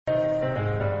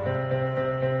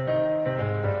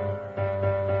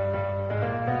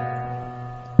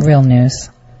Real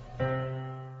news.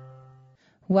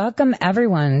 Welcome,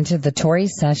 everyone, to the Tori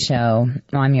Sess Show.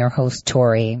 I'm your host,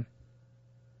 Tori.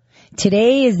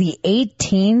 Today is the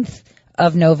 18th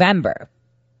of November,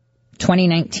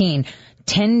 2019,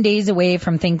 10 days away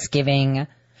from Thanksgiving,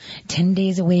 10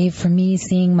 days away from me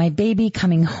seeing my baby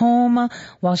coming home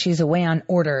while she's away on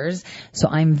orders. So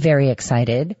I'm very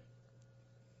excited.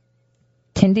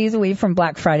 10 days away from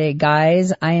Black Friday,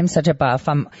 guys. I am such a buff.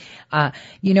 I'm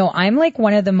like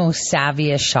one of the most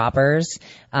savviest shoppers.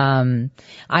 I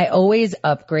always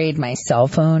upgrade my cell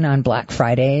phone on Black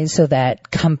Friday so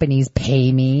that companies pay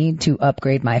me to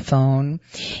upgrade my phone,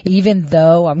 even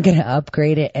though I'm going to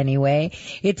upgrade it anyway.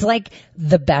 It's like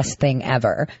the best thing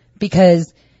ever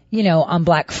because, on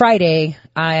Black Friday,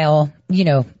 I'll,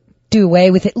 do away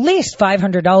with at least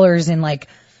 $500 in like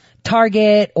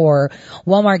Target or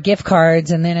Walmart gift cards.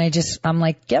 And then I'm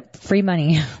like, yep, free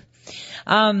money.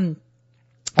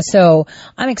 So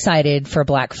I'm excited for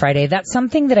Black Friday. That's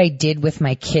something that I did with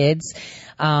my kids.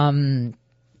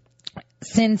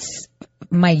 Since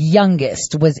my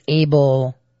youngest was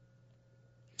able,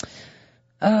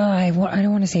 I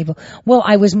don't want to say able. Well,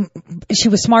 she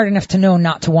was smart enough to know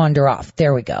not to wander off.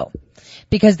 There we go.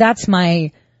 Because that's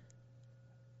my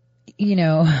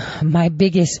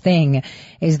biggest thing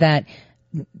is that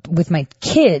with my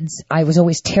kids, I was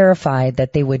always terrified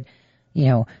that they would,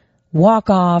 walk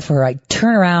off or I'd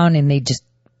turn around and they'd just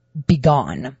be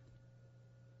gone.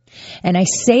 And I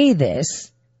say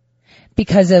this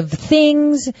because of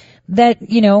things that,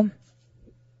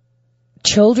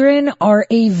 children are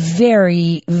a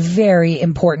very, very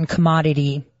important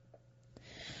commodity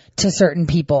to certain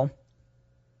people.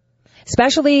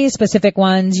 Especially specific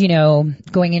ones,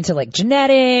 going into like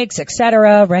genetics,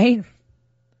 etc., right?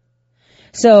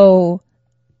 So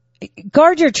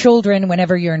guard your children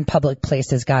whenever you're in public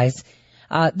places, guys.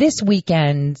 This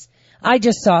weekend, I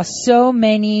just saw so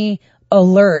many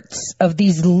alerts of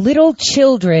these little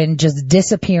children just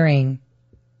disappearing.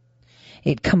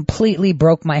 It completely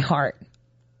broke my heart.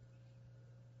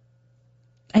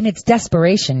 And it's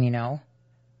desperation,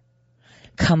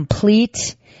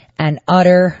 Complete and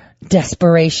utter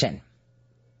desperation.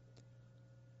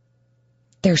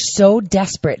 They're so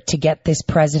desperate to get this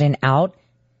president out.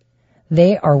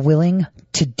 They are willing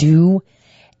to do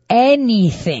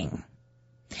anything.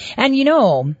 And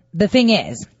the thing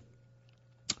is,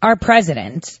 our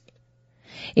president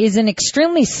is an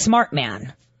extremely smart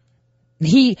man.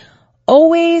 He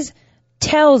always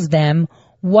tells them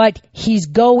what he's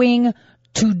going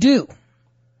to do.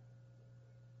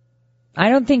 I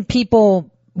don't think people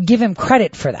give him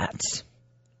credit for that.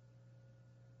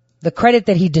 The credit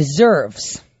that he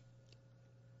deserves.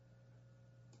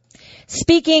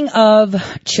 Speaking of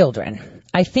children,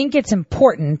 I think it's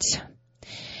important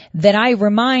that I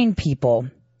remind people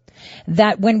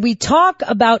that when we talk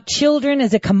about children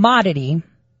as a commodity,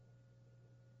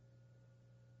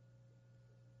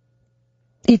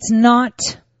 it's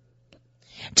not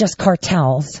just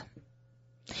cartels.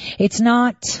 It's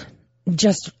not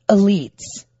just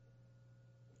elites.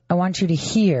 I want you to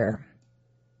hear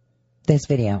this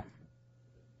video.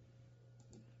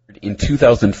 In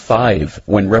 2005,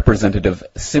 when Representative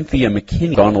Cynthia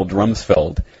McKinney, Donald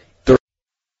Rumsfeld, the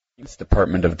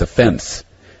Department of Defense.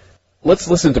 Let's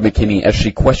listen to McKinney as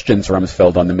she questions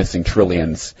Rumsfeld on the missing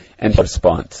trillions and her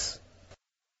response.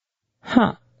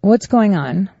 What's going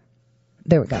on?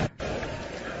 There we go.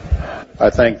 I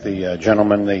thank the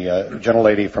gentleman, the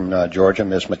gentlelady from Georgia,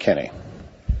 Ms. McKinney.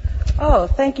 Oh,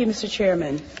 thank you, Mr.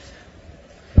 Chairman.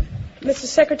 Mr.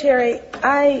 Secretary,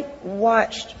 I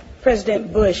watched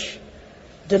President Bush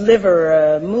deliver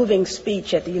a moving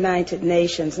speech at the United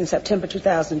Nations in September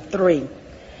 2003,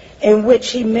 in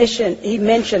which he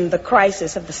mentioned the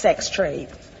crisis of the sex trade.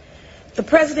 The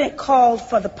president called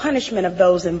for the punishment of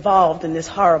those involved in this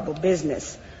horrible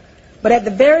business. But at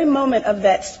the very moment of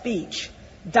that speech,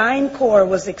 DynCorp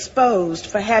was exposed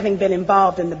for having been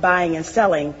involved in the buying and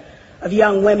selling of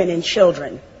young women and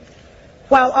children.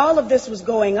 While all of this was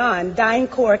going on,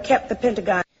 DynCorp kept the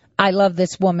Pentagon. I love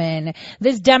this woman,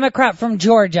 this Democrat from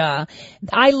Georgia.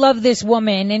 I love this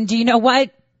woman. And do you know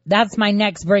what? That's my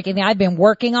next breaking thing. I've been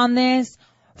working on this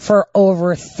for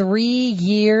over 3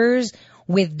 years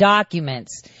with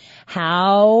documents.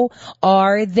 How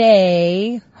are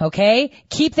they? Okay?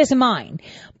 Keep this in mind.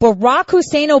 Barack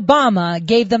Hussein Obama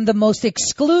gave them the most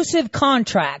exclusive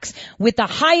contracts with the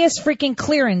highest freaking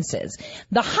clearances.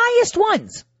 The highest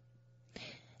ones.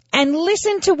 And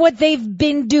listen to what they've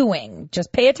been doing.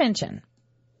 Just pay attention.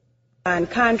 On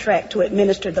contract to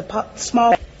administer the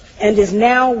small and is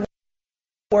now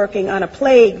working on a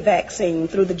plague vaccine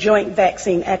through the Joint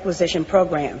Vaccine Acquisition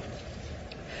Program.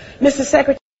 Mr.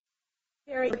 Secretary,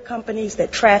 companies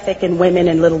that traffic in women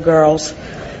and little girls?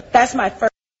 That's my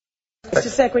first question,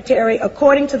 Mr. Secretary.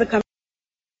 According to the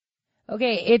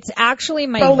Okay, it's actually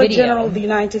my Comptroller video. General of the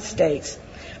United States,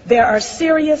 there are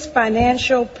serious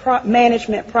financial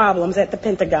management problems at the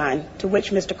Pentagon, to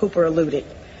which Mr. Cooper alluded.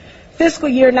 Fiscal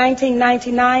year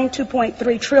 1999,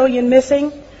 2.3 trillion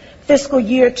missing. Fiscal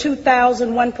year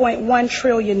 2000, 1.1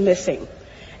 trillion missing.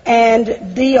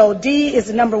 And DOD is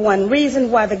the number one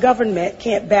reason why the government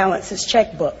can't balance its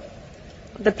checkbook.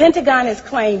 The Pentagon has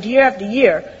claimed year after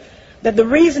year that the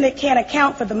reason it can't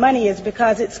account for the money is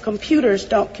because its computers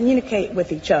don't communicate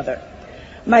with each other.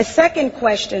 My second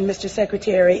question, Mr.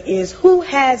 Secretary, is who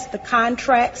has the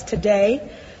contracts today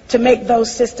to make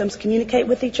those systems communicate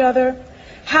with each other?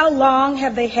 How long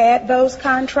have they had those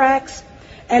contracts?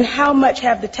 And how much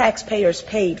have the taxpayers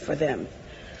paid for them?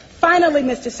 Finally,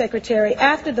 Mr. Secretary,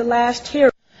 after the last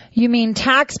hearing... You mean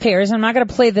taxpayers? I'm not going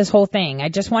to play this whole thing. I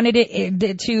just wanted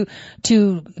it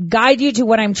to guide you to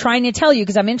what I'm trying to tell you,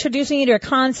 because I'm introducing you to a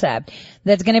concept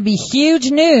that's going to be huge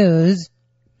news.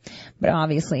 But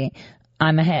obviously,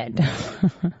 I'm ahead.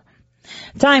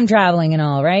 Time traveling and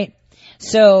all, right?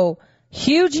 So,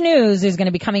 huge news is going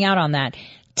to be coming out on that.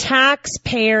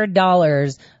 Taxpayer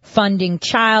dollars funding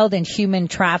child and human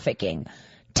trafficking.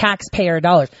 Taxpayer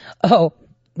dollars. Oh,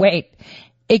 wait.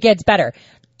 It gets better.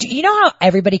 Do you know how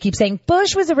everybody keeps saying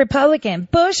Bush was a Republican?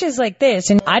 Bush is like this.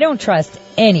 And I don't trust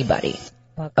anybody.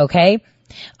 Okay?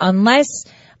 Unless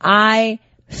I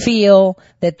feel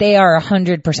that they are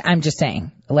 100%. I'm just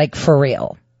saying. Like, for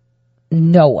real.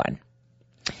 No one.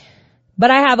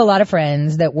 But I have a lot of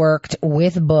friends that worked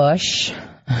with Bush.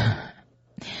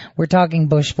 We're talking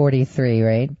Bush 43,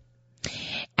 right?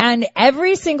 And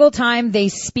every single time they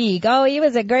speak, oh, he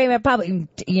was a great Republican,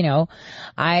 you know,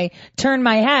 I turn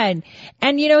my head.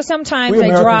 And, you know, sometimes we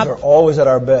Americans are always at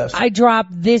our best. I drop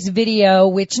this video,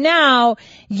 which now,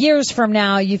 years from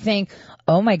now, you think,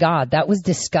 oh my God, that was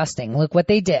disgusting. Look what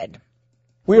they did.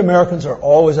 We Americans are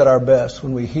always at our best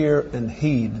when we hear and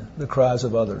heed the cries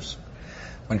of others.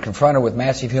 When confronted with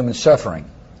massive human suffering,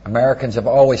 Americans have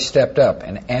always stepped up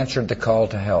and answered the call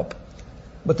to help.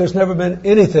 But there's never been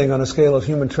anything on a scale of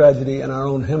human tragedy in our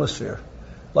own hemisphere,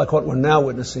 like what we're now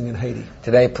witnessing in Haiti.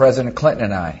 Today, President Clinton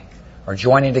and I are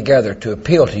joining together to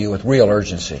appeal to you with real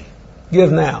urgency.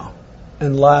 Give now,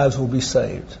 and lives will be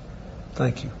saved.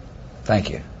 Thank you. Thank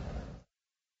you.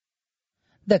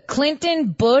 The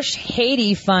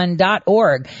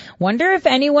ClintonBushHaitiFund.org. Wonder if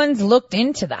anyone's looked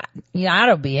into that. Yeah,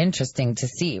 that'll be interesting to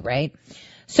see, right?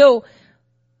 So,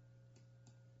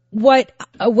 what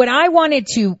I wanted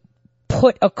to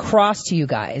put across to you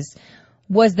guys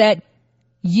was that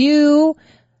you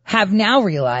have now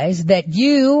realized that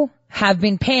you have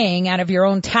been paying out of your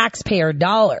own taxpayer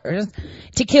dollars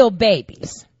to kill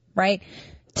babies, right?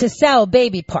 To sell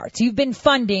baby parts. You've been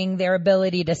funding their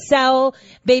ability to sell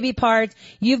baby parts.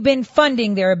 You've been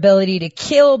funding their ability to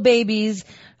kill babies,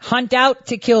 hunt out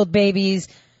to kill babies,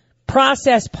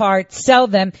 process parts, sell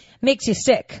them. Makes you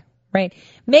sick, right?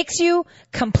 Makes you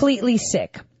completely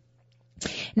sick.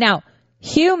 Now,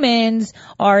 humans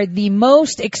are the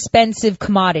most expensive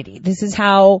commodity. This is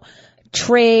how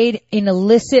trade in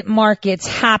illicit markets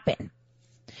happen.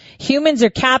 Humans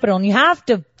are capital, and you have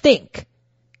to think.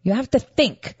 You have to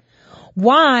think.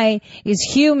 Why is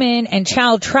human and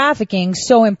child trafficking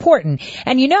so important?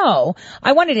 And you know,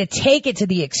 I wanted to take it to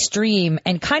the extreme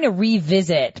and kind of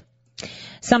revisit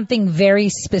something very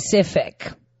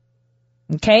specific.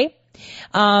 Okay?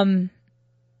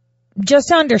 Just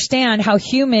to understand how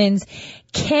humans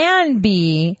can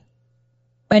be,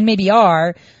 and maybe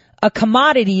are, a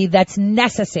commodity that's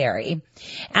necessary.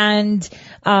 And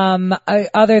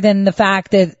other than the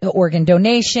fact that organ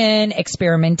donation,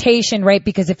 experimentation, right?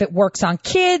 Because if it works on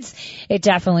kids, it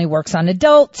definitely works on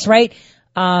adults, right?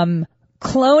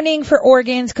 Cloning for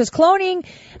organs, because cloning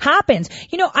happens.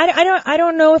 You know, I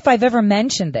don't know if I've ever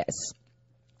mentioned this,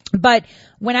 but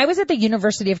when I was at the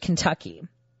University of Kentucky,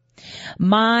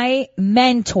 my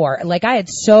mentor, like I had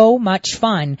so much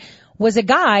fun, was a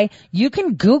guy, you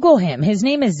can Google him. His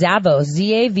name is Zavos,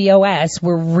 Z-A-V-O-S.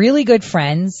 We're really good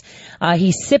friends.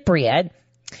 He's Cypriot.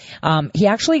 He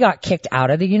actually got kicked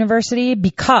out of the university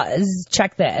because,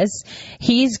 check this,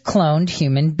 he's cloned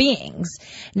human beings.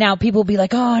 Now people will be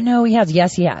like, oh no, he has.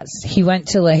 Yes, he has. He went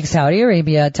to like Saudi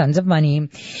Arabia, tons of money,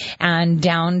 and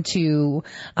down to,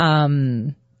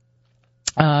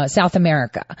 South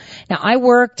America. Now, I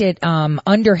worked at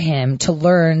under him to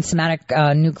learn somatic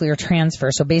nuclear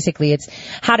transfer. So basically, it's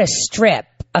how to strip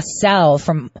a cell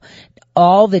from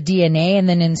all the DNA and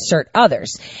then insert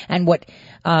others. And what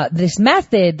this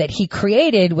method that he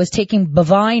created was taking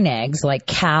bovine eggs, like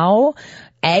cow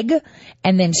egg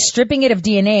and then stripping it of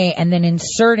DNA and then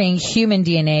inserting human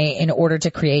DNA in order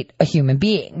to create a human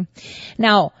being.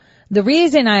 Now, the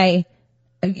reason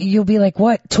you'll be like,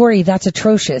 what, Tori, that's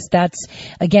atrocious. That's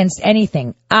against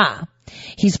anything.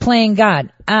 He's playing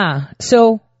God.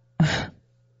 So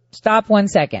stop 1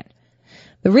 second.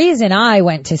 The reason I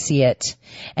went to see it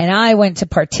and I went to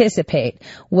participate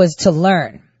was to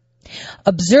learn.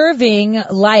 Observing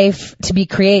life to be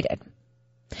created.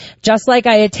 Just like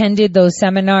I attended those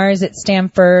seminars at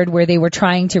Stanford where they were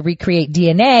trying to recreate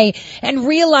DNA and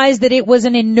realized that it was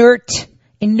an inert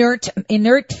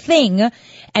thing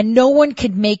and no one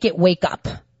could make it wake up.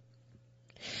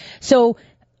 So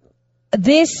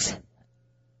this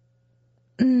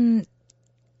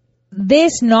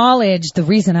knowledge, the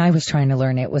reason I was trying to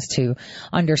learn it was to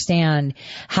understand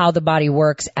how the body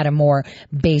works at a more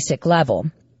basic level.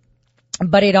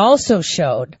 But it also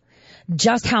showed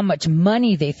just how much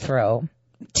money they throw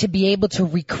to be able to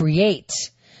recreate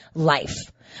life.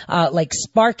 Like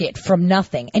spark it from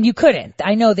nothing. And you couldn't.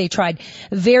 I know they tried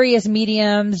various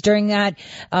mediums during that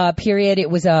period. It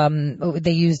was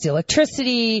they used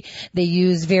electricity, they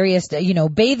used various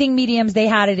bathing mediums they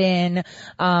had it in.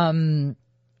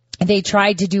 They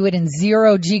tried to do it in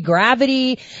 0G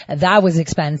gravity. That was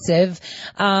expensive.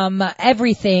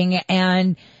 Everything,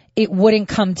 and it wouldn't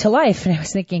come to life. And I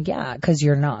was thinking, yeah, because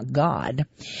you're not God.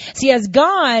 See, as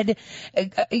God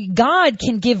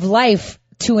can give life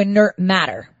to inert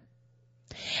matter.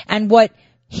 And what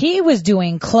he was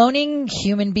doing, cloning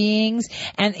human beings,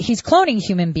 and he's cloning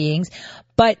human beings,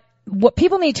 but what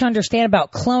people need to understand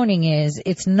about cloning is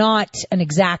it's not an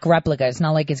exact replica. It's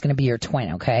not like it's going to be your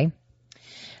twin, okay?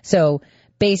 So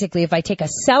basically, if I take a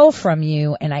cell from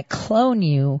you and I clone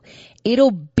you,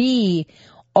 it'll be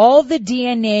all the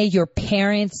DNA your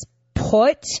parents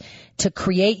put to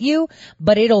create you,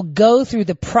 but it'll go through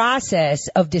the process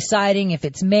of deciding if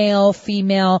it's male,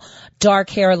 female, dark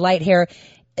hair, light hair.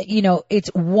 It's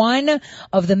one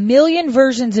of the million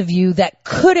versions of you that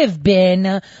could have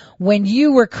been when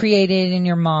you were created in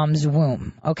your mom's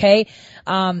womb. Okay.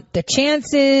 The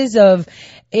chances of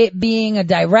it being a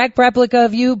direct replica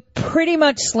of you, pretty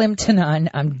much slim to none.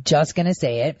 I'm just going to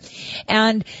say it.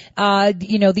 And,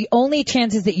 the only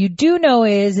chances that you do know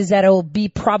is that it'll be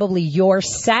probably your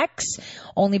sex,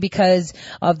 only because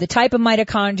of the type of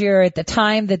mitochondria at the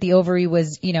time that the ovary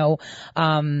was,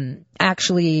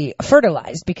 actually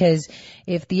fertilized. Because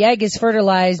if the egg is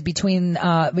fertilized within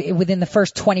the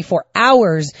first 24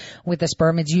 hours with the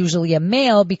sperm, it's usually a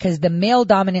male, because the male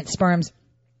dominant sperms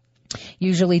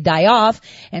usually die off.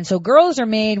 And so girls are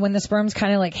made when the sperms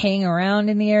kind of like hang around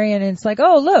in the area and it's like,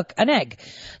 oh, look, an egg.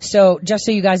 So just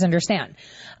so you guys understand.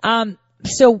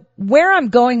 So where I'm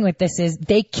going with this is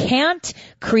they can't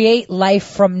create life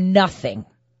from nothing.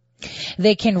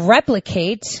 They can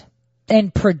replicate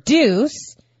and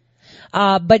produce,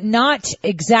 but not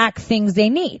exact things they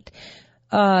need.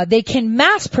 They can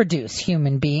mass produce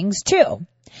human beings too.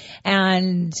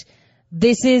 And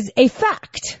this is a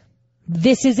fact.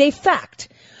 This is a fact.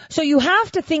 So you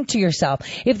have to think to yourself,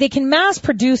 if they can mass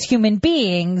produce human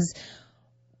beings,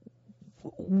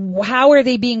 how are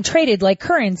they being traded like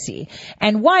currency?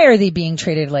 And why are they being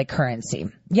traded like currency?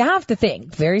 You have to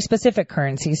think. Very specific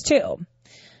currencies too.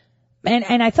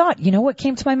 And I thought, you know what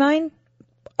came to my mind?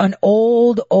 An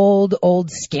old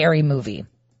scary movie.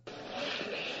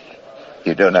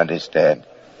 You don't understand.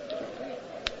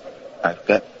 I've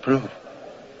got proof.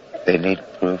 They need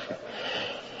proof.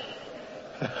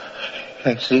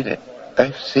 I've seen it.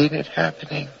 I've seen it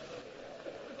happening.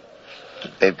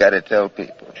 They've got to tell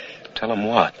people. Tell them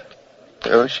what?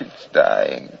 The ocean's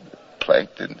dying.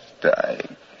 Plankton's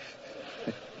dying.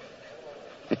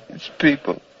 It's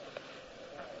people.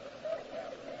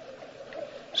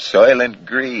 Soylent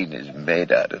Green is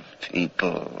made out of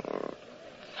people.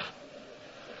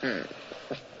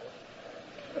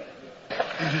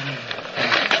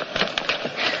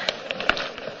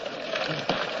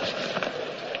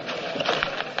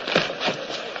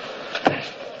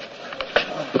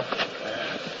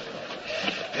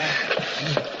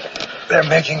 They're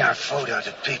making our food out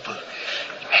of people.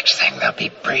 Next thing they'll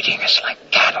be breeding us like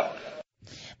cattle.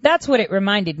 That's what it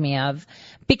reminded me of,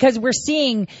 because we're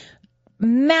seeing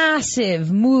massive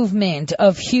movement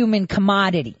of human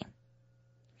commodity.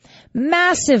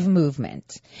 Massive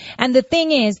movement. And the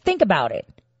thing is, think about it.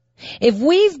 If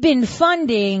we've been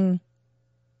funding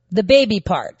the baby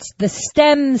parts, the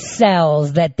stem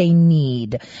cells that they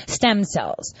need, stem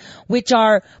cells, which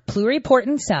are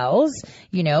pluripotent cells,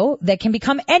 that can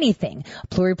become anything. A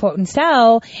pluripotent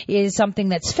cell is something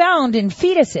that's found in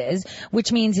fetuses,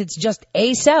 which means it's just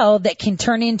a cell that can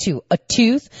turn into a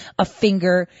tooth, a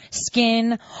finger,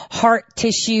 skin, heart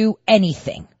tissue,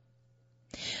 anything.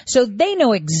 So they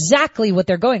know exactly what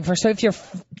they're going for. So if your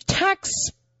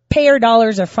taxpayer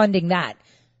dollars are funding that,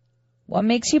 what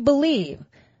makes you believe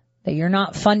that you're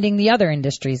not funding the other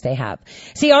industries they have?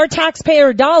 See, our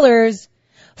taxpayer dollars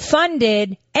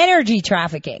funded energy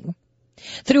trafficking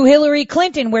through Hillary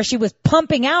Clinton, where she was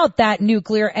pumping out that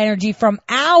nuclear energy from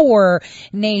our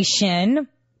nation.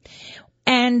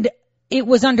 And it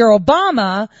was under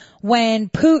Obama when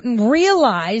Putin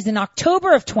realized in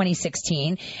October of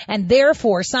 2016 and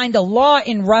therefore signed a law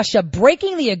in Russia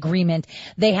breaking the agreement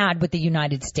they had with the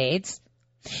United States,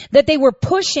 that they were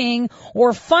pushing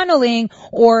or funneling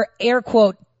or, air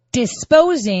quote,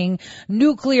 disposing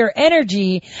nuclear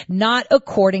energy not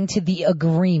according to the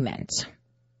agreement.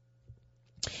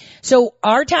 So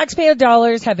our taxpayer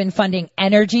dollars have been funding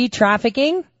energy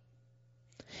trafficking,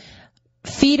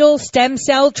 fetal stem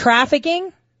cell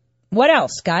trafficking. What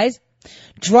else, guys?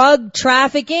 Drug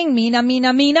trafficking,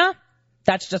 mina.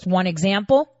 That's just one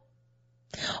example.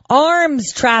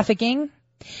 Arms trafficking.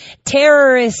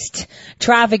 Terrorist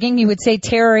trafficking, you would say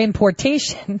terror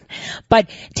importation, but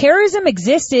terrorism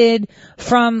existed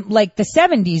from like the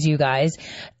 70s, you guys,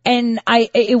 and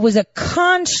it was a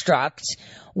construct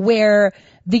where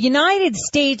the United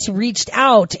States reached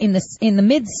out in the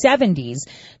mid 70s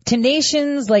to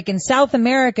nations like in South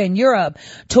America and Europe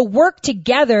to work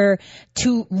together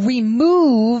to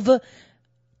remove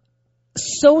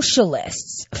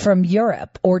socialists from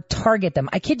Europe or target them.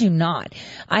 I kid you not.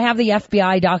 I have the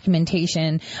FBI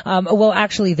documentation.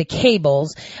 Actually the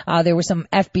cables. There were some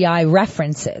FBI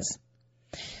references.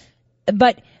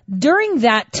 But during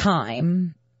that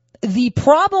time, the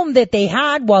problem that they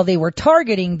had while they were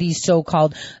targeting these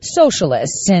so-called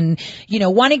socialists and,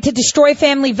 wanting to destroy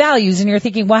family values, and you're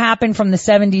thinking, what happened from the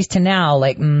 70s to now?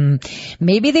 Like,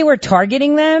 maybe they were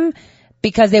targeting them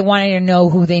because they wanted to know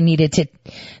who they needed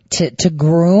to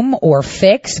groom or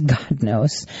fix. God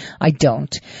knows. I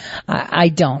don't.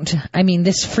 I mean,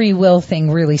 this free will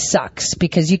thing really sucks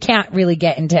because you can't really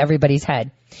get into everybody's head.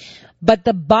 But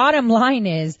the bottom line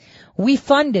is we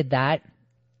funded that.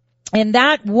 And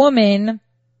that woman,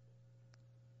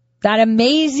 that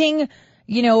amazing,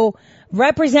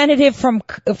 representative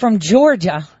from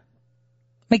Georgia,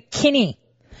 McKinney,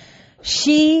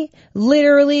 she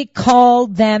literally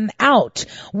called them out.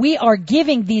 We are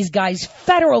giving these guys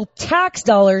federal tax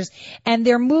dollars and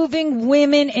they're moving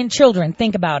women and children.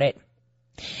 Think about it.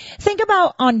 Think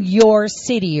about on your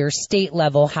city or state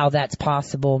level how that's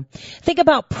possible. Think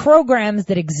about programs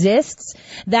that exist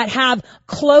that have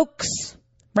cloaks,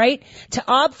 right, to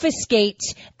obfuscate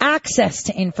access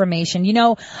to information.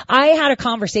 I had a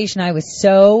conversation. I was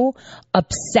so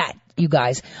upset, you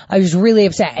guys. I was really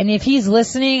upset. And if he's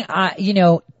listening,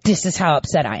 this is how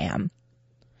upset I am.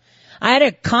 I had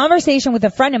a conversation with a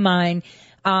friend of mine,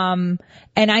 and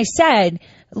I said,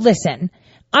 listen,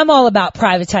 I'm all about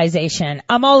privatization.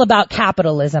 I'm all about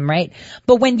capitalism, right?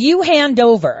 But when you hand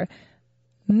over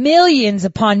millions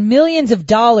upon millions of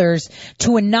dollars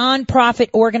to a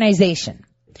nonprofit organization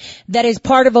that is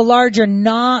part of a larger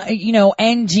NGO,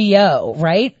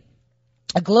 right?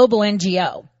 A global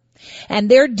NGO. And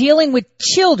they're dealing with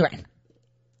children.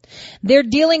 They're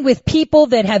dealing with people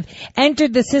that have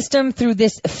entered the system through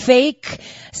this fake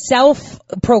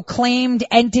self-proclaimed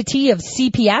entity of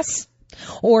CPS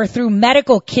or through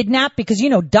medical kidnap because,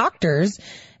 doctors,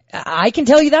 I can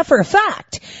tell you that for a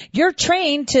fact. You're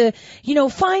trained to,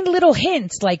 find little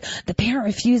hints like the parent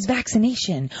refused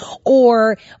vaccination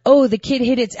or, the kid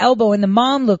hit its elbow and the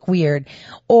mom looked weird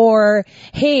or,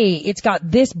 hey, it's got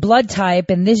this blood type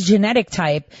and this genetic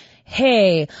type.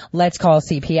 Hey, let's call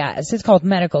CPS. It's called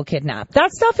medical kidnap. That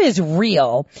stuff is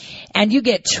real. And you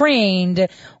get trained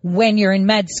when you're in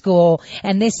med school.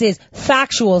 And this is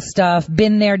factual stuff.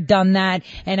 Been there, done that.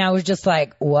 And I was just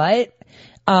like, what?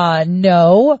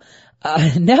 No,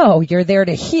 you're there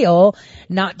to heal,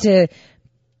 not to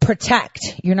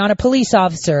protect. You're not a police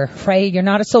officer, right? You're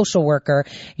not a social worker.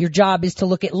 Your job is to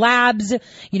look at labs,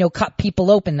 cut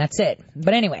people open. That's it.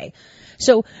 But anyway,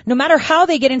 so no matter how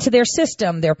they get into their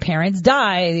system, their parents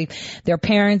die, their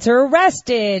parents are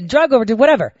arrested, drug overdose,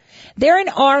 whatever. They're in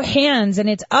our hands and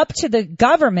it's up to the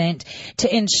government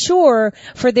to ensure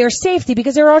for their safety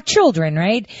because they're our children,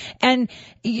 right? And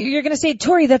you're going to say,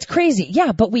 Tori, that's crazy.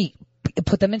 Yeah, but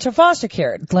put them into foster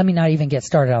care. Let me not even get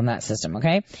started on that system,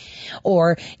 okay?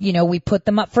 Or, we put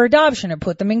them up for adoption or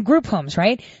put them in group homes,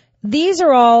 right? These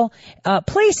are all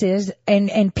places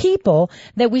and people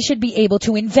that we should be able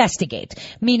to investigate,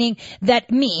 meaning that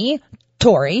me,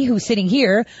 Tori, who's sitting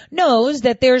here, knows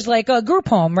that there's like a group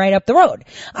home right up the road.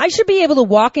 I should be able to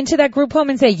walk into that group home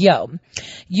and say, yo,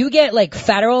 you get like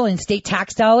federal and state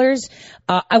tax dollars.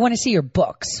 I want to see your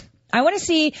books. I want to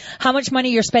see how much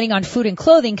money you're spending on food and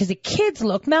clothing because the kids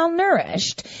look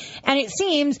malnourished. And it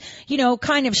seems,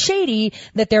 kind of shady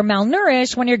that they're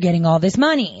malnourished when you're getting all this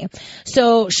money.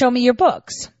 So show me your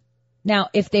books. Now,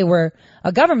 if they were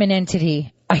a government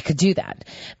entity, I could do that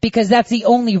because that's the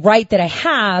only right that I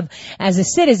have as a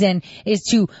citizen is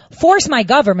to force my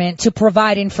government to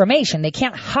provide information. They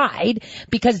can't hide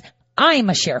because I'm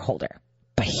a shareholder.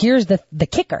 But here's the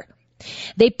kicker.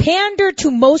 They pander to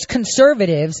most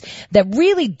conservatives that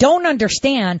really don't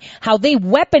understand how they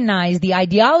weaponize the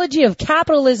ideology of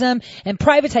capitalism and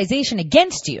privatization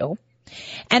against you.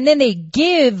 And then they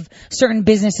give certain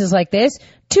businesses like this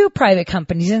to private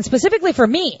companies. And specifically for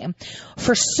me,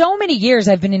 for so many years,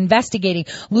 I've been investigating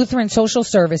Lutheran Social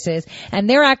Services and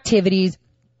their activities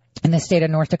in the state of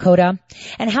North Dakota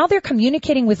and how they're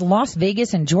communicating with Las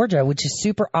Vegas and Georgia, which is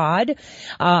super odd.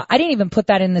 I didn't even put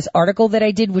that in this article that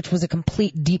I did, which was a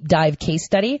complete deep dive case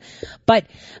study. But,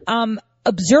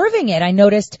 observing it, I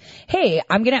noticed, hey,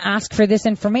 I'm going to ask for this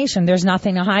information. There's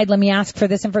nothing to hide. Let me ask for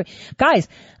this information. Guys,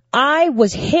 I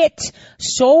was hit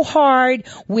so hard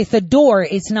with the door,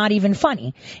 it's not even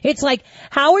funny. It's like,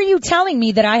 how are you telling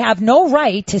me that I have no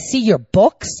right to see your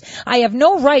books? I have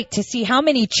no right to see how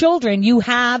many children you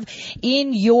have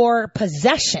in your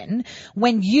possession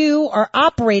when you are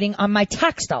operating on my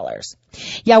tax dollars.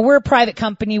 Yeah, we're a private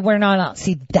company. We're not allowed.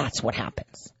 See, that's what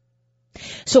happens.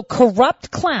 So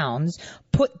corrupt clowns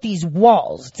put these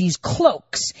walls, these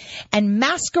cloaks, and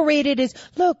masquerade it as,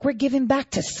 look, we're giving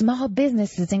back to small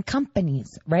businesses and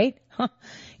companies, right?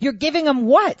 You're giving them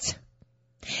what?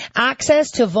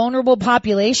 Access to vulnerable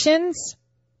populations?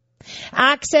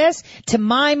 Access to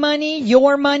my money,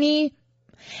 your money?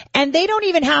 And they don't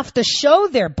even have to show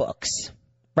their books,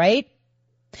 right?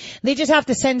 They just have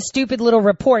to send stupid little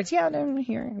reports. Yeah,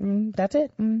 here, that's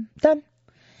it, done.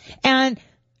 And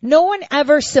no one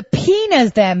ever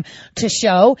subpoenas them to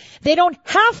show. They don't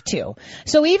have to.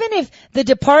 So even if the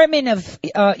Department of,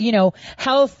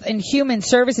 Health and Human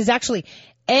Services actually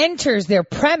enters their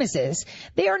premises,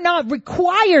 they are not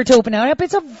required to open it up.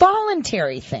 It's a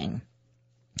voluntary thing.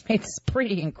 It's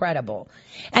pretty incredible.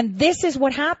 And this is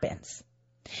what happens.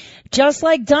 Just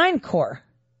like DynCorp.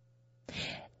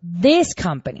 This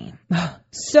company,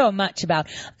 so much about,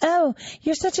 oh,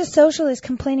 you're such a socialist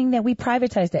complaining that we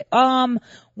privatized it.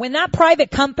 When that private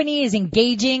company is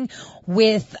engaging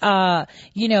with,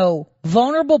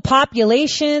 vulnerable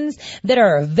populations that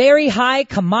are a very high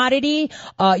commodity,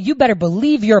 you better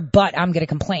believe your butt I'm going to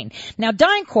complain. Now,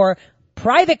 DynCorp,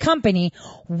 private company,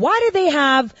 why do they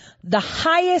have the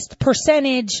highest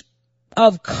percentage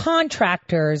of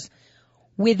contractors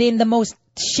within the most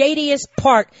shadiest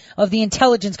part of the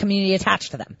intelligence community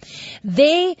attached to them?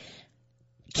 They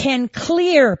can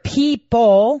clear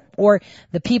people, or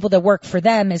the people that work for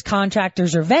them as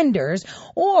contractors or vendors,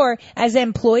 or as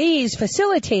employees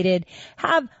facilitated,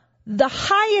 have the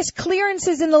highest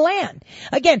clearances in the land.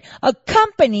 Again, a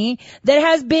company that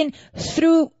has been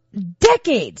through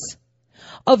decades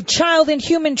of child and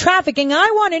human trafficking.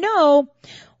 I want to know,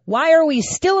 why are we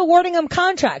still awarding them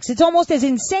contracts? It's almost as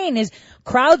insane as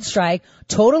CrowdStrike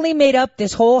totally made up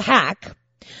this whole hack,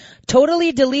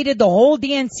 totally deleted the whole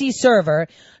DNC server,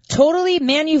 totally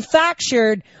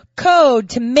manufactured code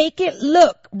to make it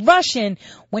look Russian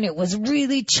when it was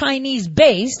really Chinese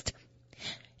based.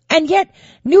 And yet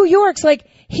New York's like,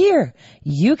 here,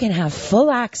 you can have full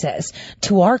access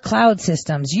to our cloud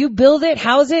systems. You build it,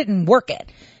 house it, and work it.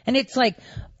 And it's like,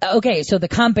 okay, so the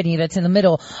company that's in the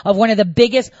middle of one of the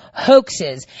biggest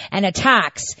hoaxes and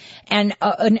attacks and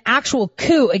an actual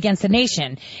coup against the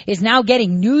nation is now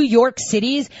getting New York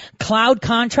City's cloud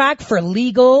contract for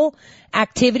legal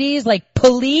activities like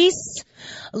police,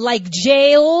 like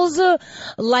jails,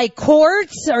 like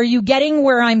courts. Are you getting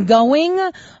where I'm going?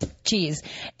 Jeez,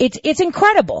 it's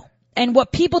incredible. And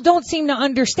what people don't seem to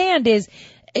understand is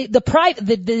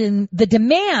the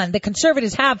demand that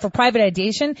conservatives have for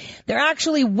privatization, they're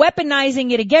actually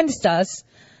weaponizing it against us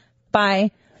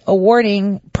by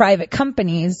awarding private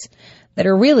companies that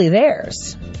are really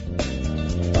theirs.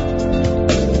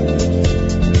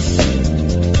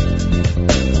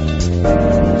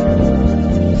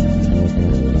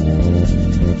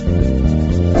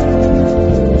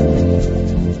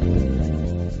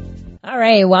 All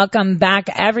right, welcome back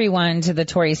everyone to the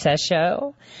Tori Says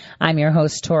Show. I'm your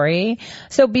host, Tori.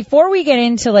 So before we get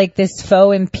into like this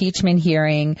faux impeachment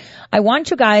hearing, I want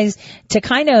you guys to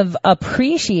kind of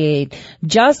appreciate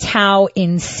just how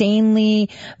insanely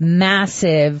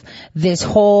massive this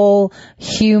whole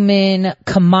human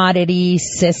commodity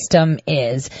system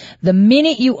is. The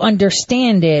minute you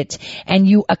understand it and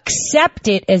you accept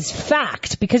it as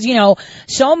fact, because, you know,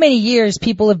 so many years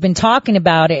people have been talking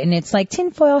about it and it's like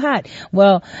tinfoil hat.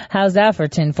 Well, how's that for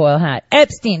tinfoil hat?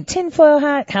 Epstein, tinfoil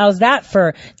hat. How's that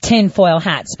for tinfoil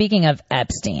hat? Speaking of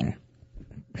Epstein.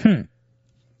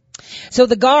 So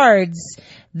the guards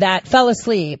that fell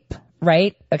asleep,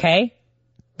 right? Okay.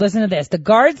 Listen to this. The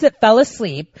guards that fell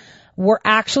asleep were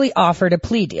actually offered a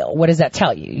plea deal. What does that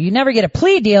tell you? You never get a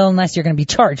plea deal unless you're going to be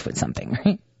charged with something,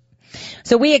 right?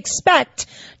 So we expect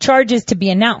charges to be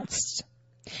announced.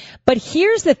 But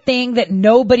here's the thing that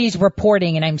nobody's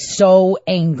reporting, and I'm so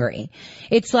angry.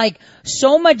 It's like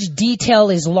so much detail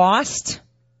is lost,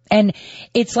 and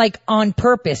it's like on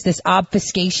purpose, this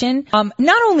obfuscation.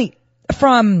 Not only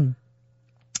from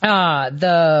not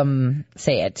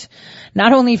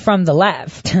only from the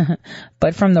left,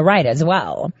 but from the right as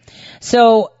well.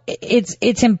 So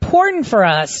it's important for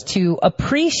us to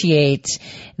appreciate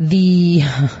the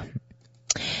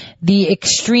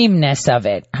extremeness of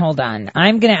it. Hold on.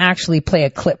 I'm going to actually play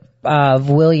a clip of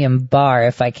William Barr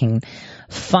if I can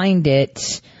find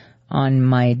it on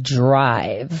my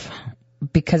drive,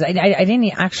 because I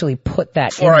didn't actually put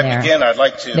that in there. Before I begin, I'd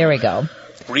like to there we go.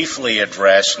 briefly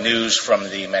address news from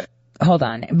the... Hold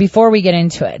on. Before we get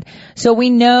into it. So we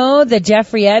know that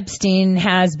Jeffrey Epstein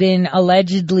has been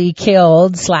allegedly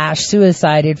killed /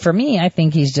 suicided. For me, I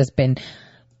think he's just been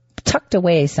tucked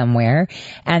away somewhere,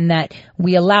 and that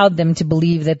we allowed them to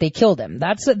believe that they killed him.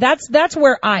 That's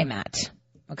where I'm at.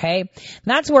 Okay?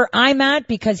 That's where I'm at,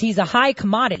 because he's a high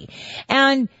commodity.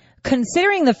 And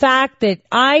considering the fact that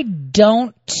I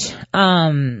don't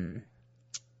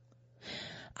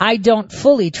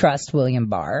fully trust William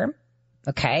Barr.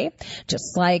 Okay.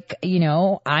 Just like, you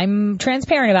know, I'm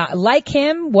transparent about, like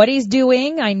him, what he's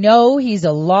doing. I know he's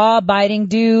a law-abiding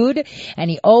dude and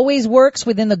he always works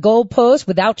within the goalposts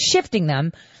without shifting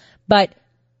them. But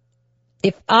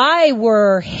if I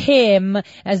were him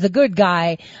as the good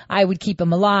guy, I would keep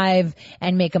him alive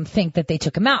and make him think that they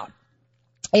took him out.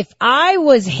 If I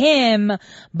was him,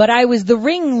 but I was the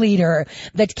ringleader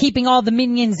that's keeping all the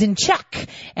minions in check,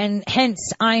 and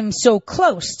hence I'm so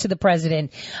close to the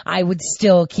president, I would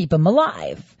still keep him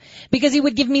alive. Because he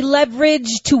would give me leverage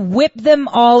to whip them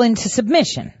all into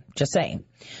submission. Just saying.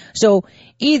 So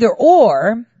either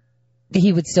or,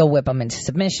 he would still whip them into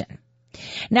submission.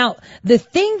 Now, the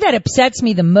thing that upsets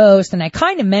me the most, and I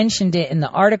kind of mentioned it in the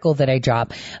article that I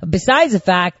dropped, besides the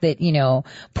fact that, you know,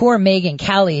 poor Megyn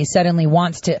Kelly suddenly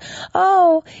wants to,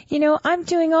 I'm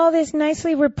doing all this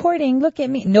nicely reporting, look at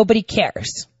me. Nobody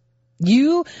cares.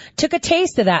 You took a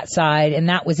taste of that side, and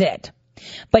that was it.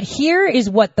 But here is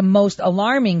what the most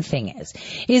alarming thing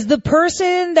is the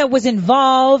person that was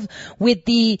involved with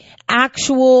the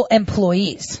actual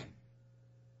employees.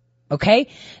 Okay?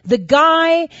 The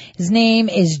guy, his name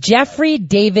is Jeffrey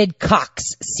David Cox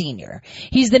Sr.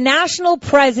 He's the national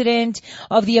president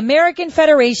of the American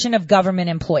Federation of Government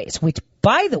Employees, which,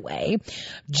 by the way,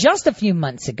 just a few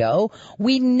months ago,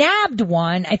 we nabbed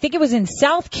one, I think it was in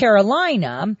South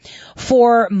Carolina,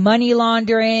 for money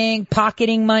laundering,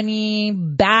 pocketing money,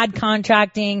 bad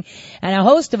contracting, and a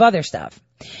host of other stuff.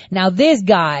 Now, this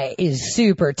guy is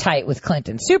super tight with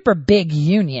Clinton, super big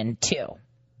union, too.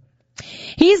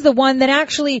 He's the one that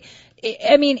actually,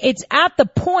 it's at the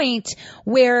point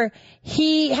where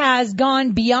he has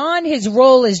gone beyond his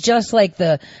role as just like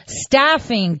the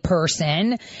staffing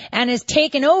person and has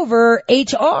taken over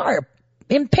HR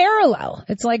in parallel.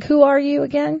 It's like, who are you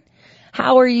again?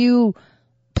 How are you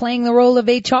playing the role of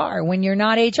HR when you're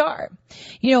not HR?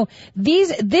 You know, this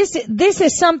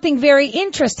is something very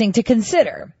interesting to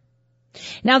consider.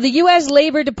 Now, the U.S.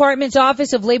 Labor Department's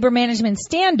Office of Labor Management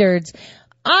Standards,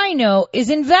 I know, is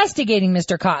investigating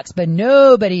Mr. Cox, but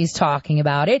nobody's talking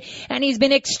about it, and he's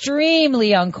been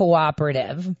extremely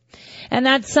uncooperative. And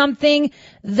that's something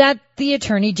that the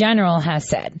Attorney General has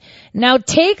said. Now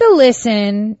take a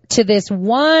listen to this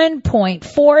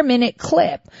 1.4 minute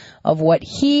clip of what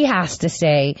he has to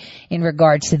say in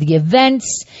regards to the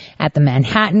events at the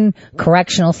Manhattan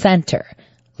Correctional Center.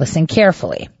 Listen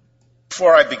carefully.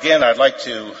 Before I begin, I'd like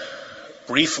to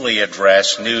briefly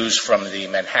address news from the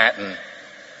Manhattan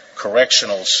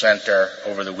Correctional Center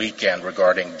over the weekend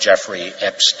regarding Jeffrey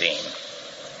Epstein.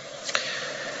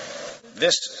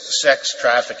 This sex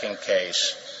trafficking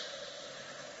case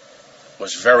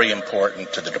was very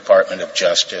important to the Department of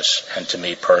Justice and to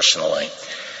me personally.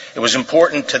 It was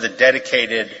important to the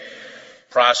dedicated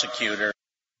prosecutor.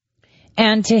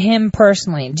 And to him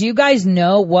personally. Do you guys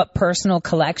know what personal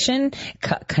connection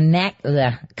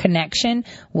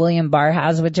William Barr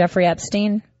has with Jeffrey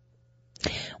Epstein?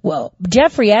 Well,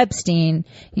 Jeffrey Epstein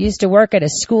used to work at a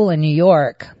school in New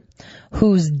York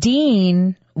whose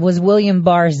dean was William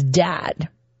Barr's dad,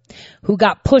 who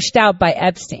got pushed out by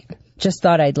Epstein. Just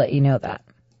thought I'd let you know that.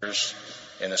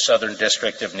 In the Southern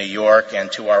District of New York,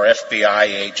 and to our FBI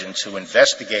agents who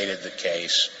investigated the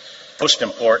case. Most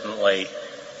importantly,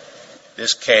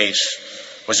 this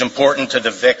case was important to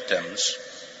the victims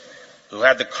who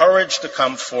had the courage to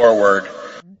come forward.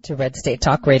 To Red State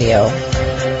Talk Radio.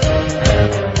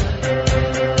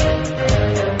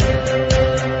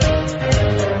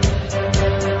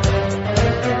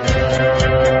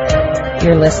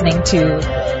 You're listening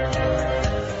to...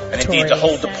 And indeed the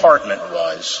whole department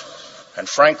was, and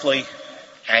frankly,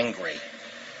 angry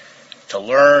to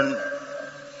learn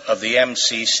of the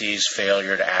MCC's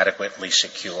failure to adequately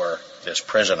secure this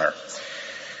prisoner.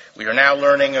 We are now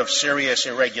learning of serious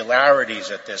irregularities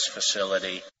at this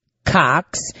facility.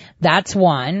 Cox, that's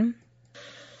one.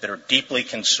 That are deeply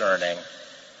concerning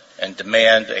and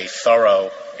demand a thorough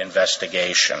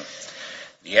investigation.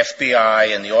 The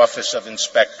FBI and the Office of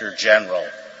Inspector General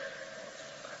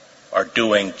are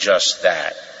doing just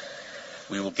that.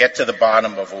 We will get to the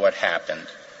bottom of what happened,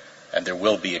 and there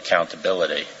will be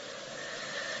accountability.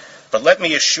 But let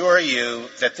me assure you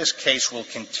that this case will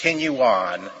continue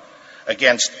on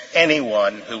against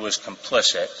anyone who was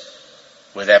complicit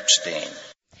with Epstein.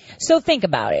 So think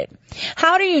about it.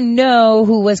 How do you know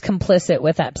who was complicit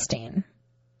with Epstein?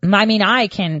 I mean, I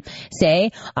can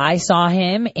say I saw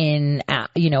him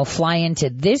fly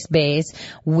into this base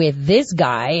with this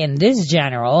guy and this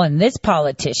general and this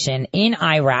politician in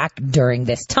Iraq during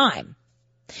this time.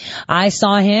 I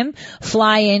saw him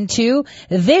fly into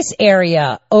this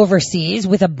area overseas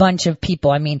with a bunch of people.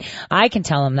 I mean, I can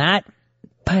tell him that.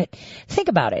 But think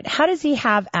about it. How does he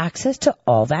have access to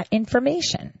all that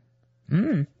information?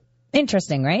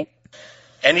 Interesting, right?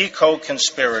 Any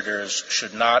co-conspirators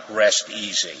should not rest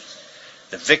easy.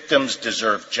 The victims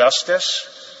deserve justice,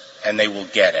 and they will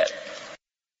get it.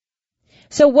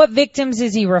 So what victims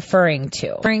is he referring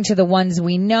to? Referring to the ones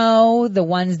we know, the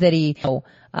ones that he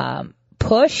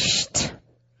pushed,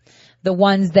 the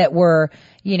ones that were,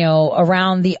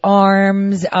 around the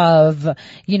arms of,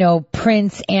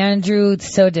 Prince Andrew.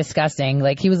 It's so disgusting.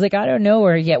 Like, he was like, I don't know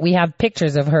her yet. We have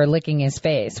pictures of her licking his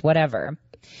face, whatever.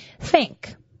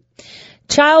 Think.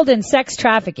 Child and sex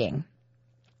trafficking,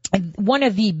 one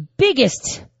of the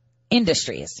biggest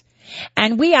industries.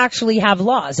 And we actually have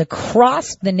laws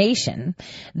across the nation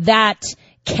that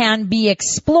can be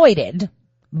exploited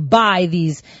by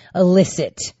these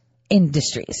illicit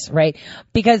industries, right?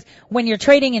 Because when you're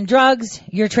trading in drugs,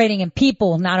 you're trading in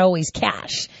people, not always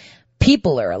cash.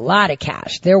 People are a lot of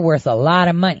cash. They're worth a lot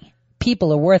of money.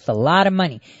 People are worth a lot of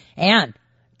money. And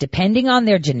depending on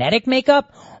their genetic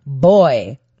makeup,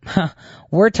 boy,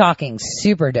 we're talking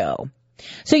super dough.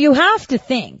 So you have to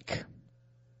think,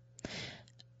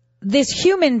 this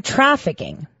human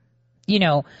trafficking,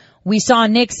 we saw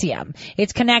NXIVM.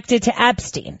 It's connected to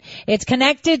Epstein. It's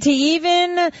connected to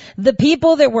even the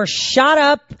people that were shot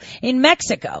up in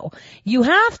Mexico. You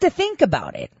have to think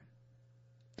about it.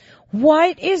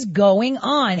 What is going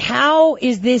on? How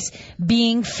is this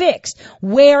being fixed?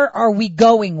 Where are we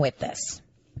going with this?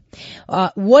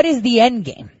 What is the end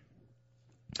game?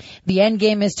 The end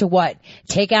game is to what?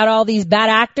 Take out all these bad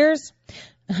actors?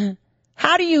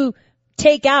 How do you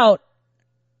take out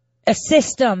a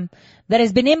system that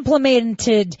has been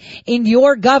implemented in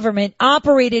your government,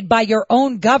 operated by your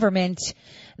own government,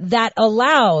 that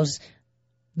allows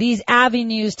these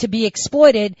avenues to be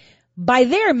exploited by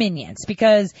their minions?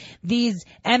 Because these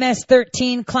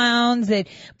MS-13 clowns that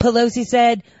Pelosi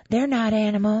said, they're not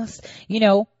animals,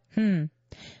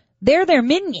 they're their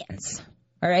minions.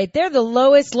 All right. They're the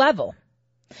lowest level.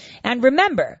 And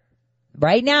remember,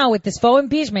 right now with this faux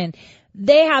impeachment,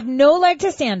 they have no leg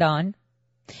to stand on.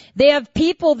 They have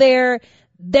people there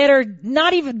that are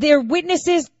not even, they're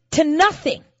witnesses to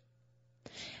nothing.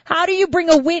 How do you bring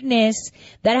a witness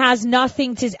that has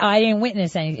nothing to, I didn't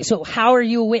witness anything. So how are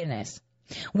you a witness?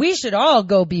 We should all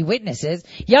go be witnesses.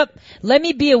 Yep. Let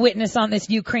me be a witness on this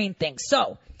Ukraine thing.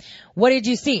 So what did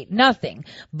you see? Nothing.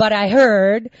 But I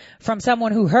heard from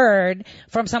someone who heard,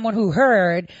 from someone who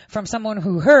heard, from someone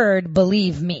who heard,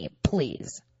 believe me,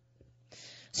 please.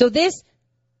 So this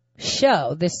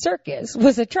show, this circus,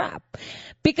 was a trap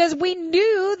because we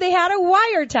knew they had a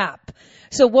wiretap.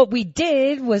 So what we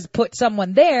did was put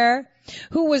someone there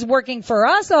who was working for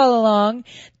us all along,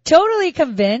 totally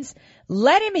convinced.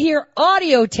 Let him hear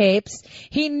audio tapes.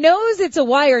 He knows it's a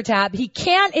wiretap. He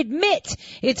can't admit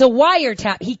it's a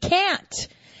wiretap. He can't.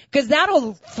 Because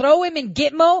that'll throw him in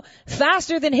Gitmo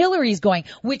faster than Hillary's going.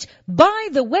 Which, by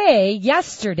the way,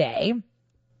 yesterday,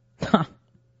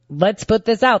 let's put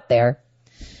this out there.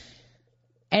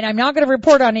 And I'm not going to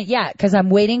report on it yet because I'm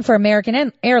waiting for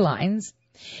American Airlines.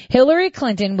 Hillary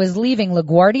Clinton was leaving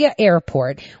LaGuardia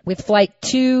Airport with flight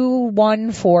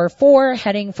 2144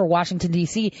 heading for Washington,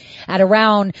 D.C. at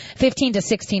around 15 to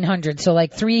 1600, so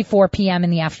like 4 p.m. in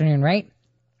the afternoon, right?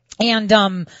 And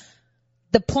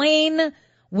the plane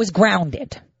was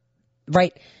grounded,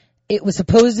 right? It was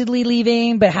supposedly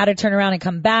leaving, but had to turn around and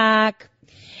come back.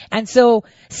 And so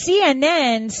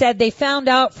CNN said they found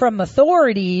out from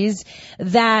authorities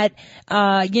that,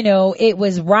 it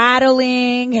was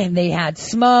rattling and they had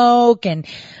smoke and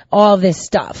all this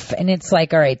stuff. And it's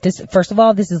like, all right, first of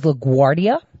all, this is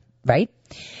LaGuardia, right?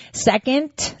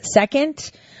 Second,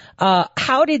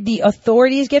 how did the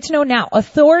authorities get to know? Now,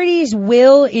 authorities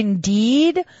will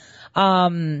indeed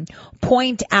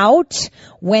point out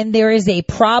when there is a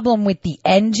problem with the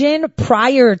engine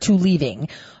prior to leaving.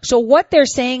 So what they're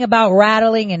saying about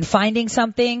rattling and finding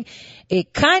something,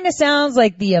 it kind of sounds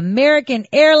like the American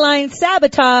Airlines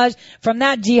sabotage from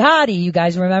that jihadi. You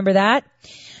guys remember that?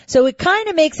 So it kind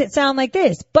of makes it sound like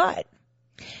this, but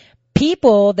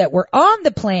people that were on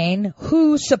the plane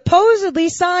who supposedly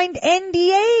signed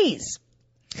NDAs.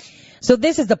 So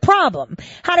this is the problem.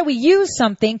 How do we use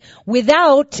something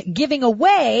without giving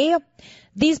away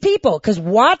these people? Because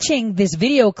watching this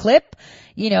video clip,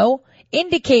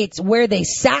 indicates where they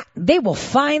sat. They will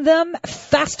find them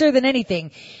faster than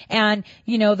anything. And,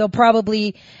 they'll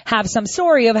probably have some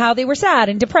story of how they were sad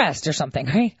and depressed or something,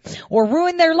 right? Or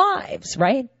ruin their lives,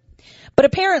 right? But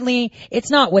apparently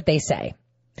it's not what they say.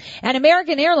 And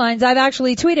American Airlines, I've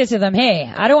actually tweeted to them, hey,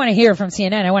 I don't want to hear from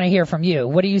CNN. I want to hear from you.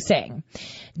 What are you saying?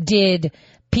 Did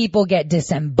people get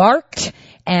disembarked?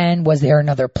 And was there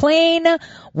another plane?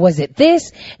 Was it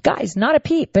this? Guys, not a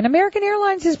peep. And American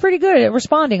Airlines is pretty good at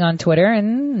responding on Twitter,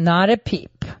 and not a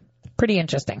peep. Pretty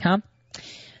interesting, huh?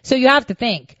 So you have to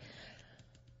think,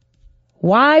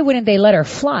 why wouldn't they let her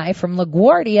fly from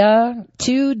LaGuardia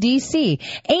to D.C.?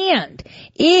 And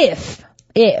if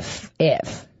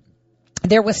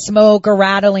there was smoke or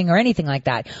rattling or anything like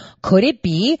that, could it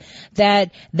be that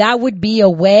would be a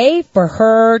way for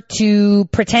her to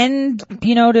pretend,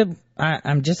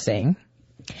 I'm just saying,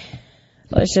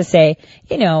 let's just say,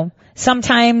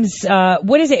 sometimes,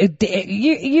 what is it?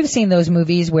 You've seen those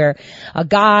movies where a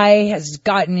guy has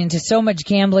gotten into so much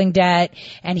gambling debt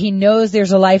and he knows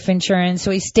there's a life insurance, so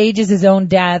he stages his own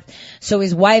death so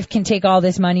his wife can take all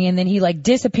this money, and then he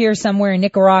disappears somewhere in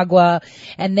Nicaragua,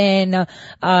 and then,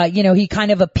 he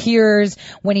kind of appears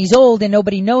when he's old and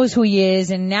nobody knows who he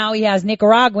is, and now he has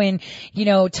Nicaraguan,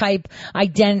 type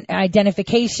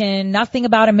identification, nothing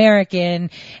about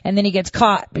American, and then he gets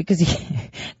caught because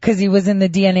he was in the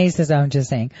DNA system. I'm just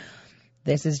saying,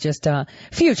 this is just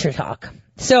future talk.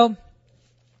 So,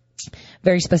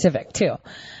 very specific too.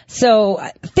 So,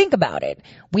 think about it.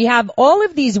 We have all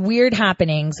of these weird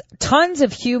happenings, tons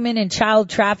of human and child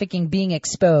trafficking being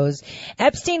exposed,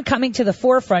 Epstein coming to the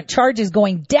forefront, charges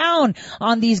going down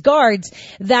on these guards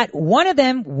that one of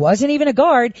them wasn't even a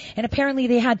guard, and apparently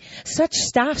they had such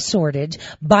staff shortage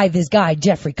by this guy,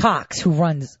 Jeffrey Cox, who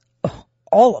runs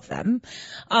all of them,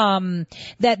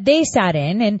 that they sat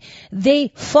in and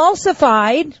they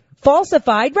falsified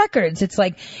records. It's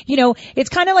like, it's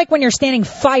kind of like when you're standing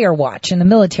fire watch in the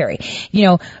military.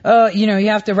 You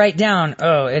have to write down,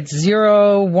 it's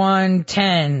 0, 1,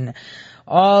 10.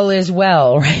 All is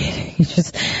well, right?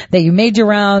 That you made your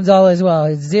rounds, all is well.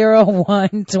 It's 0,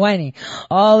 1, 20.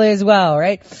 All is well,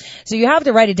 right? So you have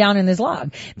to write it down in this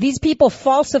log. These people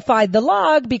falsified the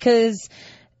log because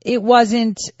it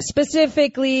wasn't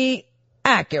specifically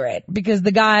accurate, because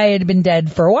the guy had been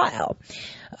dead for a while.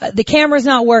 The camera's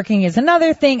not working is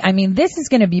another thing. I mean, this is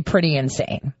going to be pretty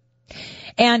insane.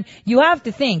 And you have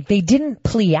to think, they didn't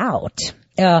plea out.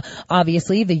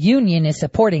 Obviously, the union is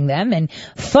supporting them and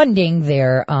funding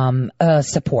their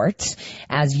support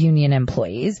as union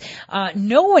employees.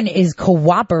 No one is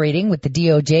cooperating with the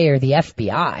DOJ or the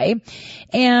FBI.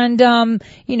 And,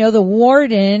 the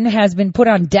warden has been put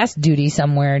on desk duty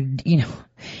somewhere,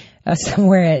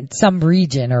 somewhere at some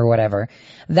region or whatever.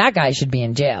 That guy should be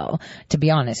in jail, to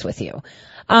be honest with you.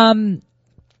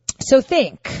 So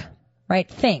think, right?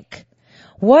 Think.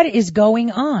 What is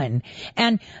going on?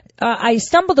 And I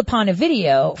stumbled upon a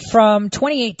video from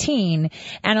 2018,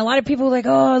 and a lot of people were like,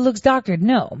 oh, it looks doctored.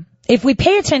 No, if we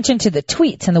pay attention to the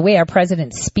tweets and the way our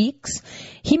president speaks,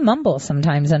 he mumbles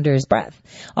sometimes under his breath.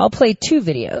 I'll play 2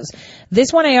 videos.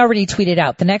 This one I already tweeted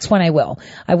out. The next one I will.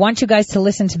 I want you guys to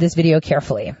listen to this video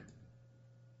carefully.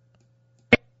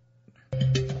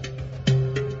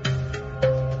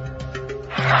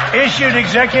 Issued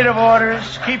executive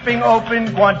orders keeping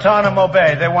open Guantanamo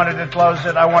Bay. They wanted to close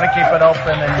it. I want to keep it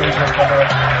open and use it for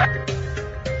the...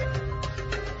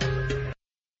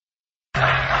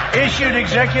 Issued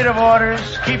executive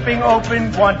orders keeping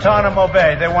open Guantanamo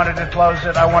Bay. They wanted to close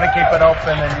it. I want to keep it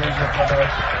open and use it for the...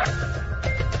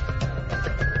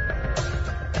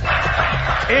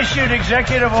 Issued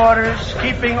executive orders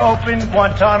keeping open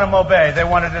Guantanamo Bay. They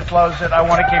wanted to close it. I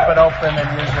want to keep it open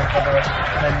and use it for the...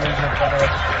 and use it for the...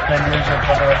 and use it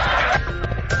for the...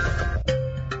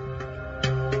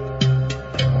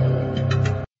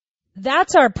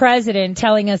 That's our president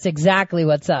telling us exactly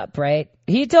what's up, right?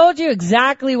 He told you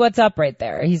exactly what's up right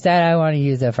there. He said, I want to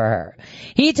use it for her.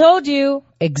 He told you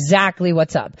exactly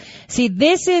what's up. See,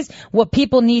 this is what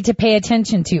people need to pay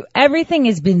attention to. Everything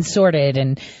has been sorted,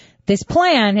 and this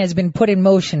plan has been put in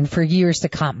motion for years to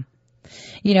come.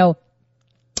 You know,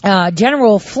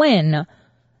 General Flynn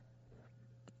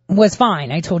was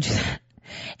fine. I told you that.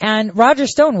 And Roger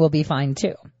Stone will be fine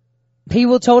too. He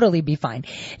will totally be fine.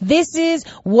 This is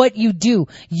what you do.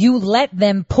 You let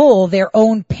them pull their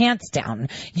own pants down.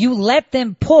 You let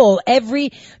them pull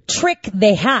every trick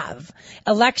they have.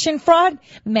 Election fraud?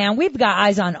 Man, we've got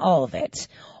eyes on all of it.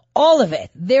 All of it.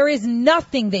 There is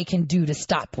nothing they can do to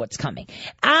stop what's coming.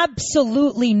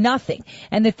 Absolutely nothing.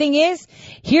 And the thing is,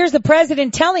 here's the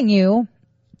president telling you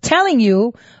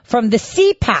from the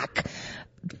CPAC.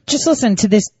 Just listen to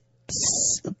this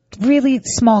really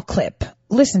small clip.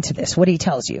 Listen to this, what he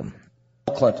tells you.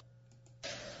 Bill Clinton.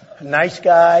 Nice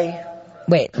guy.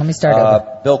 Wait, let me start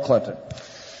over. Bill Clinton.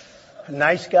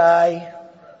 Nice guy.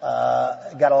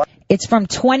 Got a lot. It's from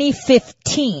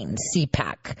 2015,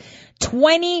 CPAC.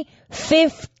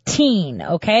 2015,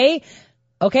 okay?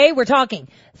 Okay, we're talking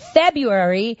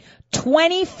February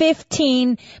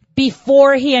 2015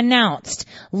 before he announced.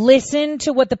 Listen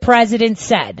to what the president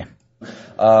said.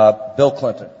 Bill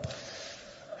Clinton.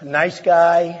 Nice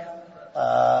guy.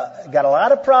 Got a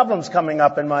lot of problems coming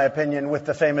up, in my opinion, with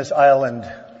the famous island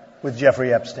with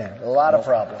Jeffrey Epstein. A lot of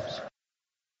problems.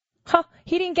 Huh,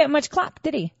 he didn't get much clap,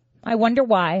 did he? I wonder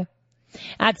why.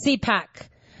 At CPAC,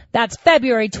 that's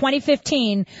February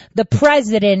 2015, the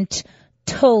president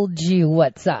told you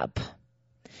what's up.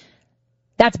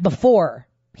 That's before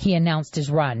he announced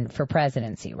his run for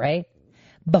presidency, right?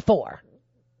 Before.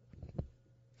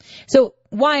 So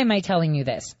why am I telling you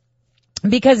this?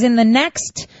 Because in the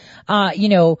next,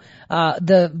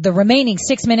 the remaining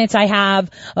 6 minutes I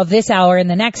have of this hour and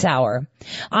the next hour,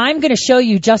 I'm going to show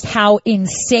you just how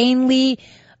insanely,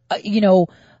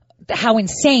 how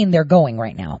insane they're going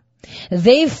right now.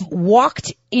 They've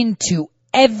walked into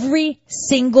every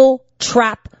single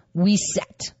trap we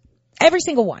set. Every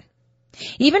single one.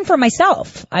 Even for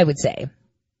myself, I would say.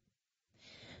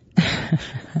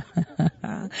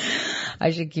 I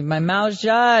should keep my mouth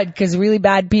shut because really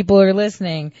bad people are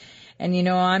listening. And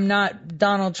I'm not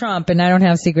Donald Trump and I don't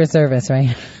have Secret Service,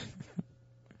 right?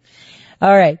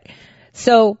 All right.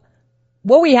 So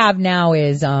what we have now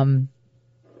is,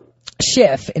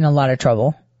 Schiff in a lot of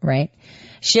trouble, right?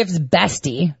 Schiff's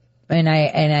bestie. And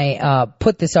I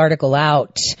put this article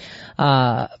out,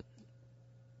 I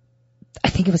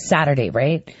think it was Saturday,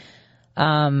 right?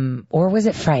 Or was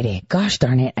it Friday? Gosh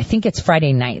darn it. I think it's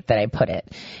Friday night that I put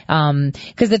it.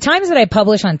 Cause the times that I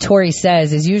publish on Tory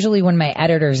Says is usually when my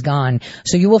editor's gone.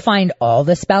 So you will find all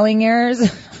the spelling errors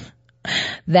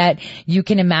that you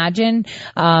can imagine.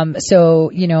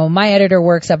 So my editor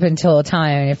works up until a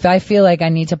time. If I feel like I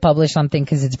need to publish something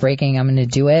cause it's breaking, I'm going to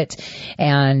do it.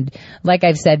 And like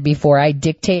I've said before, I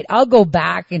dictate. I'll go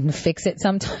back and fix it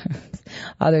sometimes.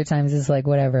 Other times it's like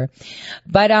whatever.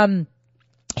 But,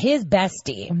 his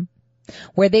bestie,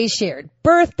 where they shared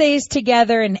birthdays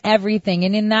together and everything.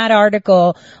 And in that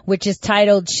article, which is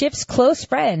titled Schiff's Close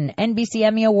Friend, NBC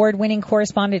Emmy Award-winning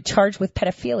correspondent charged with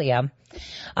pedophilia,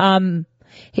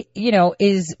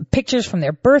 is pictures from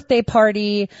their birthday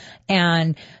party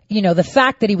and, the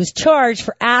fact that he was charged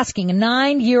for asking a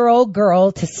 9-year-old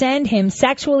girl to send him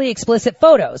sexually explicit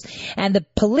photos. And the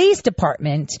police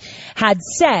department had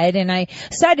said, and I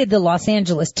cited the Los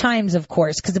Angeles Times, of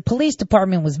course, because the police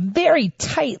department was very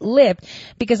tight-lipped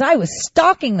because I was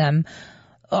stalking them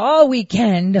all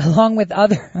weekend along with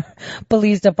other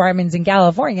police departments in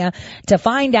California to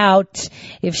find out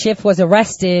if Schiff was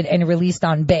arrested and released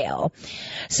on bail.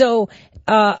 So,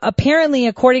 apparently,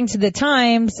 according to the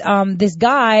Times, this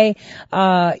guy,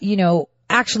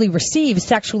 actually received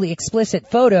sexually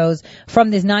explicit photos from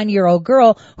this 9-year-old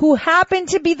girl who happened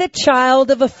to be the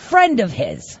child of a friend of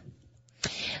his.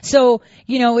 So,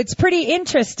 it's pretty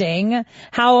interesting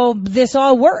how this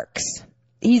all works.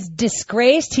 He's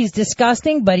disgraced, he's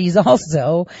disgusting, but he's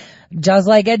also, just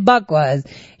like Ed Buck was,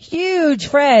 huge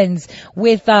friends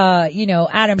with,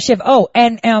 Adam Schiff. Oh,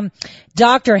 and,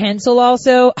 Dr. Hensel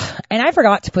also, and I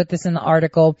forgot to put this in the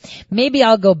article. Maybe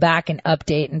I'll go back and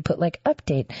update and put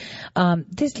update.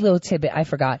 This little tidbit I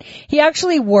forgot. He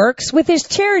actually works with his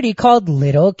charity called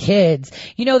Little Kids.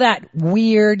 You know that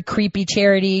weird, creepy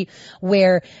charity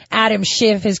where Adam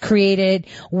Schiff has created,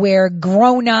 where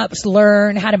grown-ups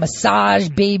learn how to massage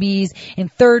babies in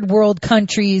third world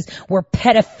countries where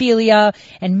pedophilia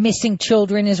and missing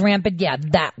children is rampant? Yeah,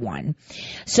 that one.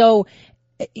 So,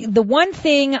 the one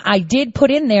thing I did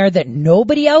put in there that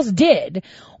nobody else did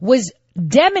was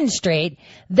demonstrate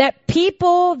that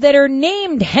people that are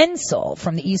named Hensel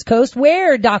from the East Coast,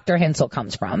 where Dr. Hensel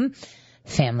comes from,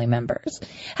 family members,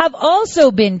 have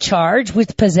also been charged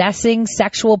with possessing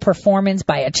sexual performance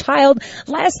by a child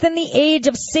less than the age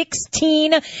of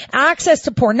 16, access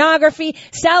to pornography,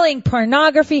 selling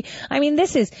pornography. I mean,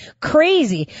 this is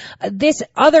crazy. This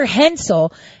other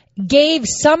Hensel gave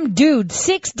some dude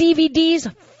 6 DVDs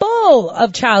full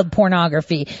of child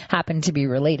pornography, happened to be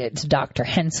related to Dr.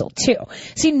 Hensel too.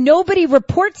 See, nobody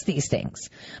reports these things,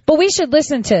 but we should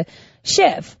listen to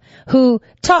Schiff, who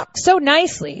talked so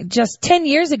nicely just 10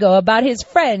 years ago about his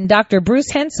friend, Dr. Bruce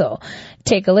Hensel.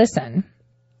 Take a listen.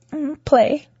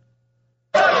 Play.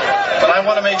 But I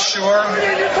want to make sure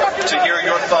to hear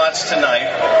your thoughts tonight.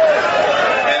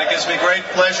 And it gives me great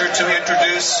pleasure to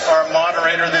introduce our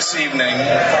moderator this evening,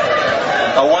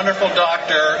 a wonderful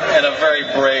doctor and a very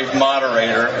brave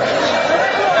moderator,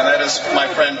 and that is my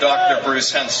friend Dr.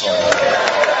 Bruce Hensel.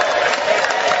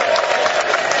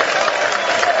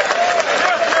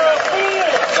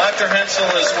 Dr. Hensel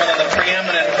is one of the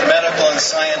preeminent medical and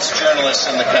science journalists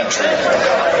in the country.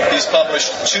 He's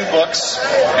published 2 books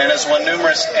and has won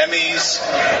numerous Emmys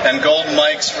and Golden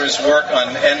Mikes for his work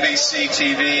on NBC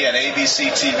TV and ABC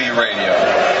TV radio.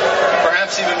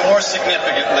 Perhaps even more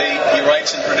significantly, he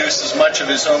writes and produces much of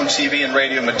his own TV and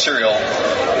radio material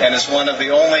and is one of the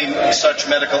only such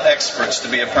medical experts to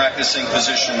be a practicing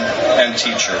physician and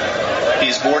teacher.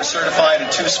 He's board certified in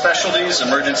 2 specialties,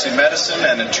 emergency medicine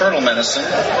and internal medicine,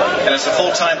 and is a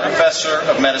full-time professor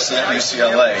of medicine at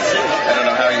UCLA. I don't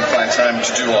know how you find time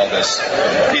to do all this.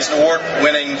 He's an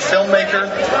award-winning filmmaker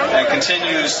and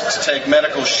continues to take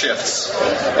medical shifts,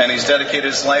 and he's dedicated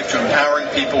his life to empowering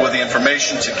people with the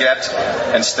information to get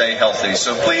and stay healthy.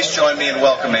 So please join me in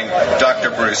welcoming Dr.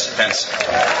 Bruce Hensel.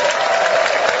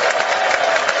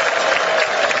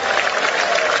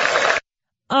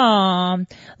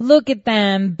 Look at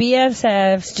them,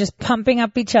 BFFs just pumping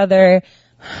up each other.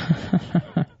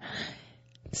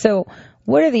 So,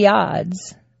 what are the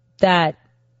odds that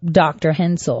Dr.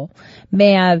 Hensel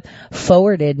may have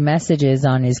forwarded messages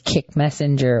on his Kick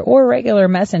Messenger or regular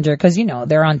messenger? Because,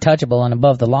 they're untouchable and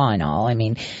above the law and all. I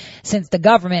mean, since the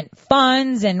government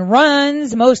funds and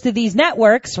runs most of these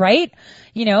networks, right?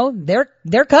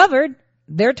 They're covered.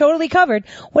 They're totally covered.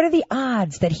 What are the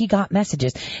odds that he got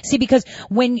messages? See, because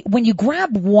when you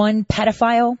grab one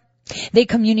pedophile, they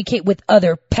communicate with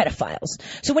other pedophiles.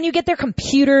 So when you get their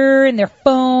computer and their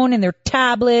phone and their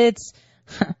tablets,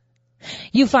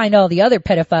 you find all the other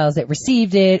pedophiles that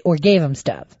received it or gave them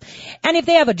stuff. And if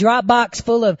they have a Dropbox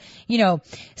full of,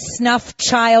 snuff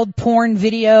child porn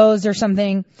videos or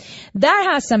something,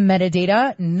 that has some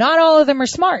metadata. Not all of them are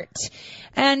smart.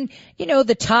 And,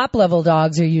 the top level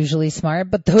dogs are usually smart,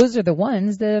 but those are the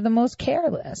ones that are the most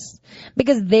careless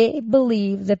because they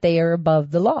believe that they are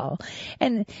above the law.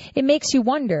 And it makes you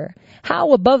wonder,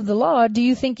 how above the law do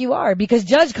you think you are? Because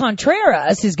Judge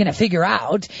Contreras is going to figure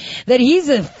out that he's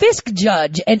a Fisk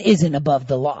judge and isn't above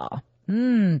the law.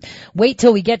 Wait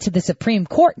till we get to the Supreme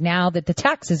Court now that the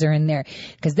taxes are in there,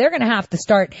 because they're going to have to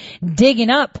start digging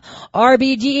up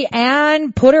RBG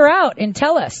and put her out and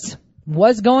tell us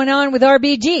what's going on with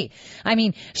RBG. I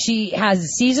mean, she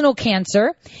has seasonal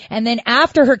cancer, and then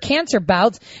after her cancer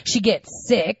bouts, she gets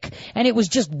sick, and it was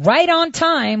just right on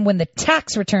time when the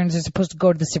tax returns are supposed to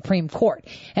go to the Supreme Court.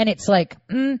 And it's like,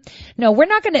 no, we're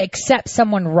not going to accept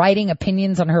someone writing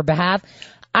opinions on her behalf.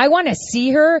 I want to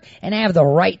see her, and I have the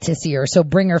right to see her, so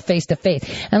bring her face to face.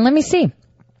 And let me see.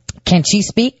 Can she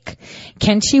speak?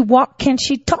 Can she walk? Can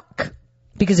she talk?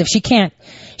 Because if she can't,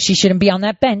 she shouldn't be on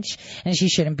that bench, and she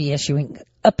shouldn't be issuing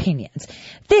opinions.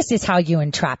 This is how you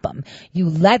entrap them. You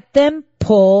let them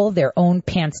pull their own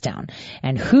pants down.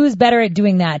 And who's better at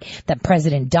doing that than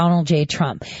President Donald J.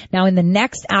 Trump? Now, in the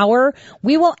next hour,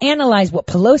 we will analyze what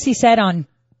Pelosi said on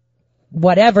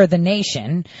whatever the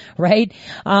nation, right?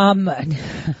 I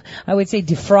would say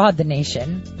defraud the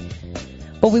nation.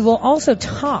 But we will also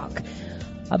talk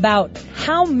about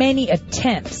how many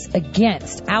attempts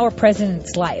against our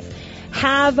president's life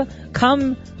have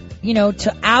come,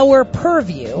 to our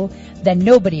purview that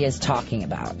nobody is talking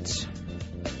about.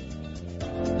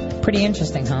 Pretty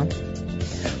interesting, huh?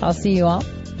 I'll see you all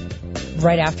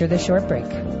right after this short break.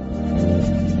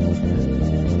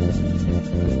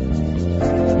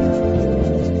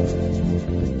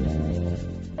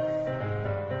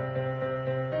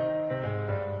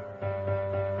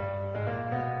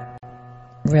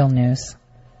 Real news.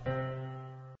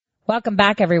 Welcome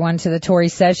back, everyone, to the Tori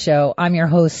Says Show. I'm your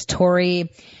host, Tori.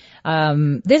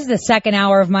 This is the second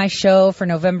hour of my show for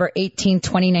November 18,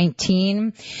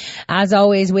 2019. As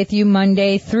always, with you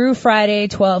Monday through Friday,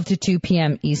 12 to 2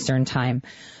 p.m. Eastern Time.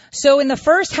 So in the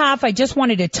first half, I just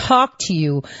wanted to talk to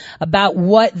you about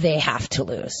what they have to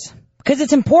lose. Because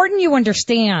it's important you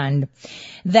understand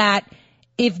that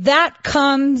if that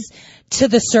comes to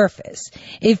the surface,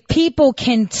 if people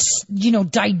can,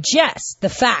 digest the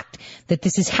fact that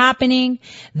this is happening,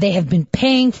 they have been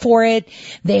paying for it,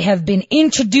 they have been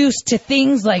introduced to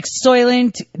things like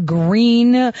Soylent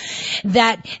Green,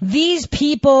 that these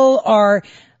people are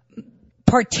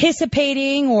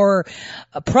participating or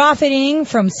profiting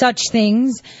from such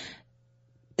things,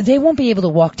 they won't be able to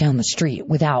walk down the street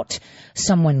without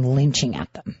someone lynching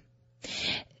at them.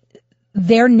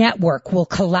 Their network will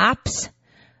collapse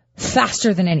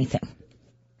faster than anything.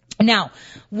 Now,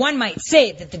 one might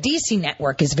say that the DC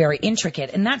network is very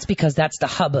intricate, and that's because that's the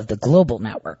hub of the global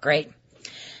network, right?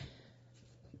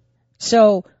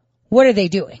 So, what are they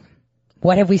doing?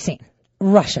 What have we seen?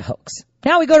 Russia hoax.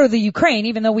 Now we go to the Ukraine,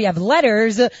 even though we have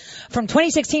letters from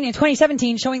 2016 and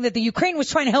 2017 showing that the Ukraine was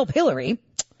trying to help Hillary.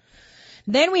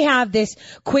 Then we have this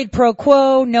quid pro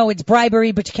quo. No, it's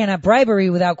bribery, but you can't have bribery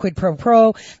without quid pro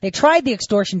quo. They tried the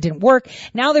extortion, didn't work.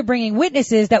 Now they're bringing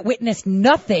witnesses that witnessed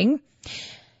nothing.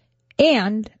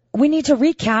 And we need to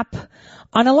recap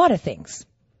on a lot of things.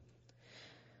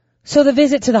 So the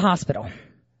visit to the hospital.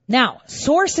 Now,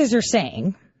 sources are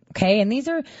saying, okay, and these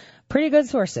are pretty good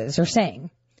sources, are saying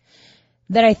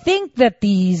that I think that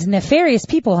these nefarious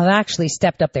people have actually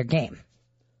stepped up their game.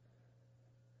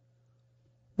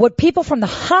 What people from the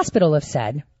hospital have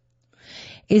said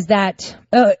is that,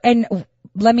 and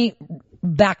let me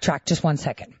backtrack just 1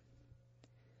 second.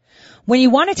 When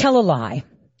you want to tell a lie,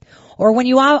 or when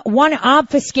you want to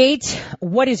obfuscate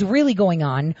what is really going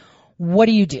on, what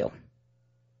do? You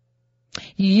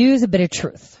use a bit of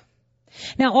truth.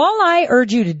 Now, all I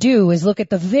urge you to do is look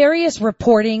at the various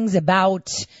reportings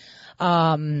about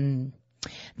the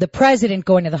president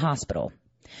going to the hospital.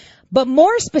 But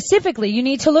more specifically, you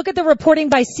need to look at the reporting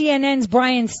by CNN's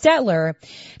Brian Stetler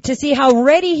to see how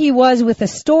ready he was with the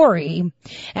story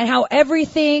and how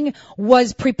everything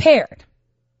was prepared.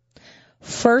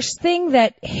 First thing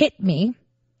that hit me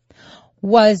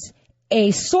was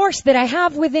a source that I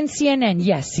have within CNN.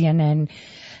 Yes, CNN.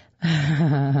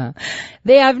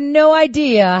 They have no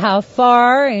idea how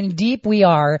far and deep we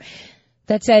are.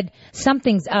 That said,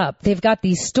 something's up. They've got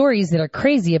these stories that are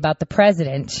crazy about the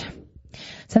president.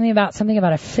 Something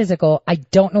about a physical. I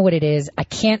don't know what it is. I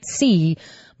can't see,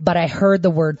 but I heard the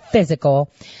word physical.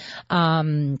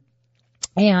 They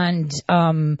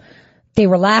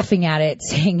were laughing at it,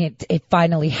 saying it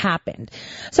finally happened.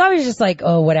 So I was just like,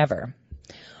 oh, whatever.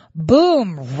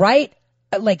 Boom, right?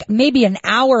 Like maybe an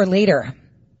hour later.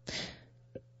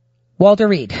 Walter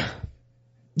Reed.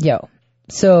 Yo.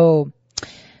 So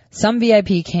some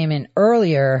VIP came in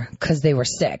earlier because they were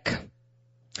sick.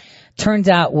 Turns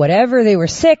out whatever they were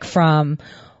sick from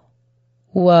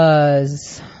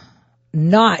was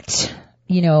not,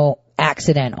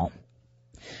 accidental.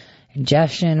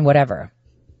 Ingestion, whatever.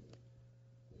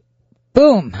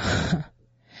 Boom.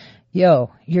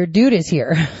 Yo, your dude is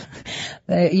here.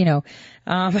 They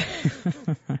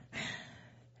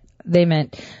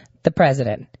meant the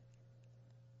president.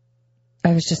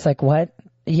 I was just like, what?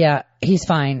 Yeah, he's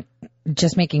fine.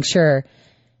 Just making sure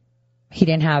he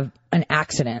didn't have an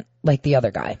accident like the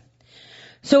other guy.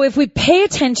 So if we pay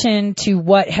attention to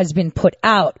what has been put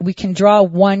out, we can draw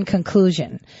one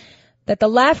conclusion. That the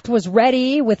left was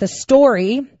ready with a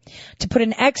story to put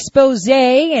an expose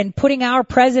and putting our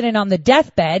president on the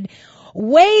deathbed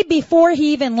way before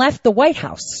he even left the White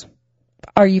House.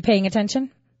 Are you paying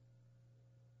attention?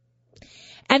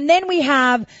 And then we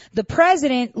have the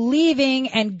president leaving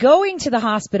and going to the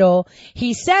hospital.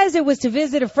 He says it was to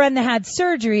visit a friend that had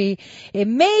surgery. It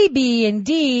may be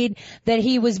indeed that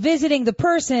he was visiting the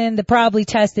person that probably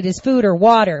tested his food or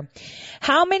water.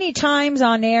 How many times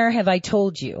on air have I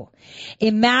told you?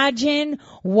 Imagine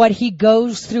what he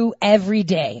goes through every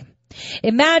day.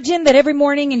 Imagine that every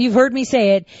morning, and you've heard me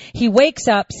say it, he wakes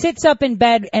up, sits up in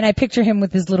bed, and I picture him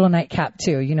with his little nightcap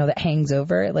too, that hangs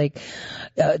over,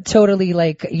 totally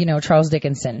like, Charles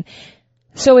Dickinson.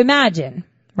 So imagine,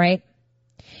 right?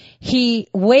 He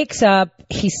wakes up,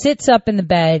 he sits up in the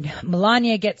bed,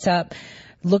 Melania gets up,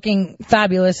 looking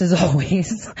fabulous as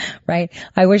always, right?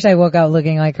 I wish I woke up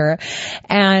looking like her.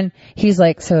 And he's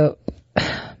like, so,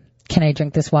 can I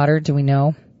drink this water? Do we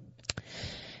know?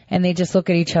 And they just look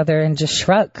at each other and just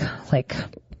shrug, like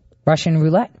Russian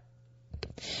roulette.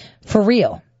 For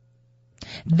real.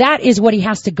 That is what he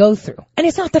has to go through. And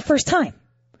it's not the first time.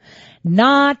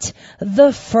 Not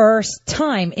the first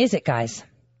time, is it, guys?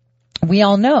 We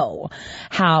all know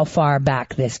how far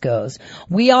back this goes.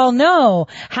 We all know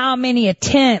how many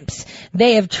attempts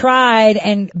they have tried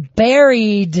and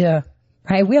buried,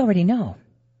 right? We already know.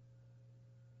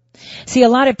 See, a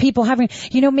lot of people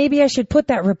maybe I should put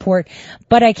that report,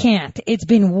 but I can't. It's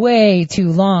been way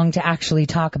too long to actually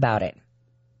talk about it.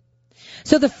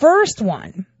 So the first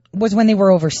one was when they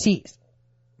were overseas.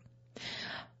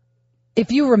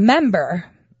 If you remember,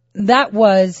 that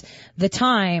was the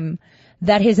time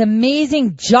that his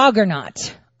amazing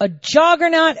juggernaut, a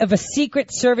juggernaut of a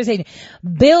Secret Service agent,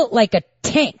 built like a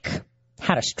tank,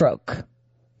 had a stroke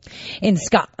in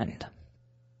Scotland.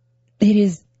 It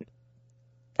is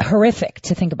horrific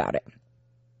to think about it.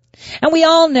 And we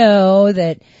all know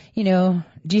that,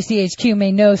 GCHQ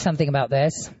may know something about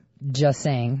this. Just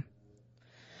saying.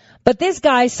 But this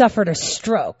guy suffered a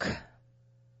stroke.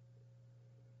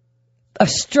 A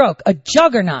stroke. A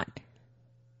juggernaut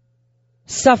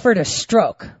suffered a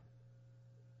stroke.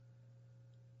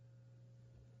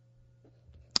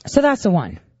 So that's the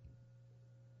one.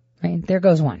 Right? There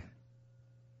goes one.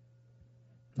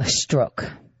 A stroke.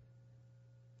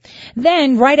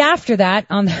 Then right after that,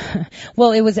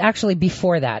 it was actually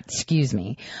before that, excuse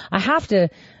me. I have to,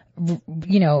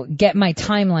 get my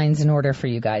timelines in order for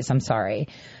you guys. I'm sorry.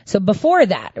 So before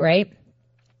that, right,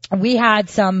 we had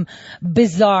some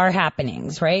bizarre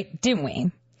happenings, right? Didn't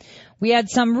we? We had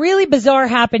some really bizarre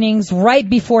happenings right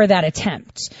before that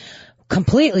attempt.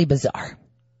 Completely bizarre.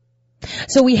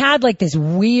 So we had this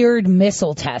weird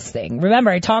missile test thing. Remember,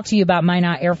 I talked to you about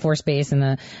Minot Air Force Base and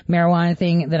the marijuana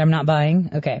thing that I'm not buying?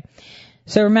 Okay.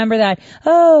 So remember that,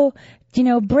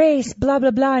 brace, blah,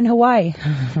 blah, blah in Hawaii.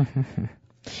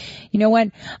 You know what?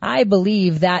 I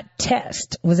believe that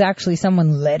test was actually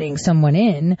someone letting someone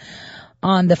in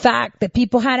on the fact that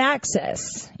people had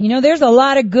access. There's a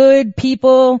lot of good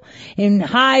people in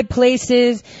high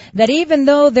places that even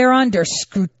though they're under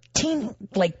scrutiny,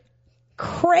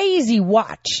 crazy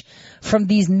watch from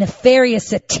these nefarious,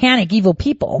 satanic, evil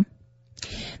people,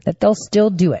 that they'll still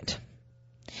do it.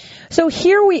 So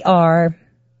here we are,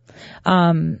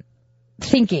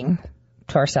 thinking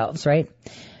to ourselves, right?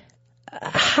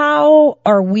 How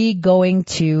are we going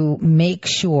to make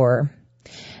sure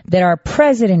that our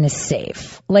president is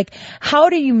safe? How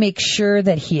do you make sure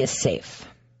that he is safe?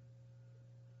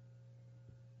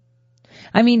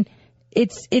 I mean,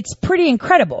 it's pretty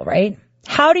incredible, right?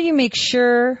 How do you make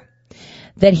sure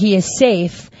that he is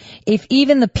safe if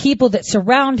even the people that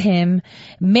surround him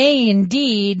may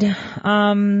indeed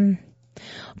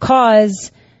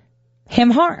cause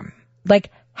him harm?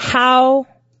 How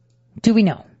do we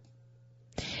know?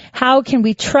 How can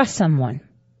we trust someone?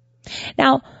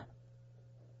 Now,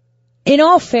 in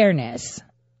all fairness,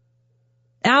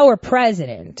 our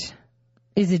president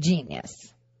is a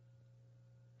genius.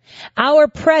 Our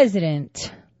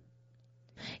president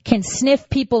can sniff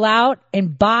people out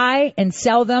and buy and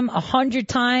sell them 100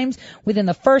 times within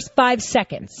the first 5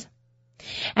 seconds.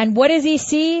 And what does he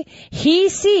see? He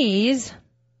sees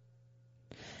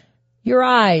your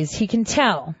eyes. He can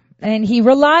tell. And he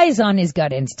relies on his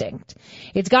gut instinct.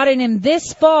 It's gotten him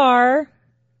this far.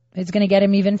 It's going to get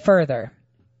him even further.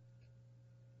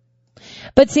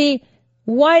 But see,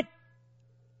 what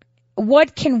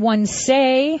can one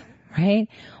say, right?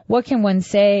 What can one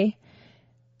say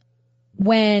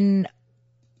when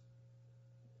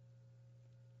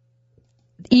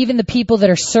even the people that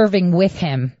are serving with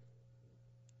him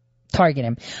target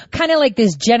him? Kind of like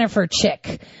this Jennifer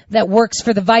chick that works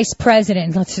for the vice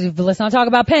president. Let's not talk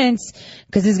about Pence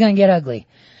because it's going to get ugly.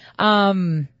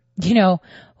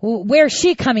 Where's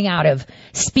she coming out of?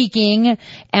 Speaking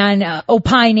and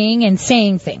opining and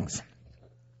saying things.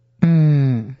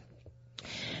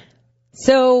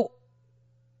 So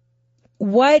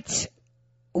what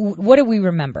do we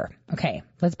remember? Okay,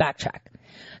 let's backtrack.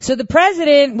 So the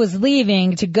president was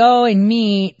leaving to go and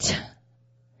meet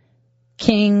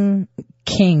Kim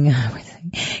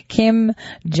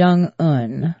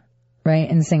Jong-un, right,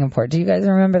 in Singapore. Do you guys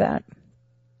remember that?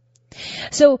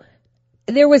 So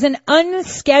there was an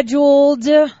unscheduled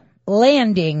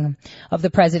landing of the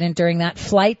president during that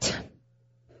flight.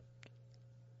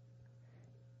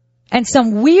 And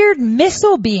some weird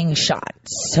missile being shot.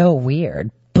 So weird.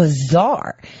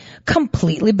 Bizarre.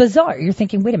 Completely bizarre. You're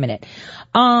thinking, wait a minute.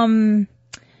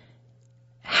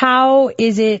 How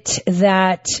is it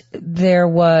that there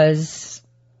was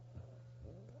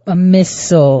a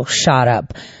missile shot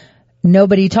up?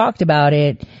 Nobody talked about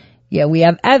it. Yeah, we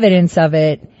have evidence of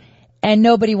it. And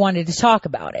nobody wanted to talk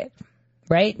about it.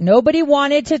 Right? Nobody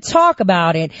wanted to talk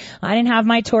about it. I didn't have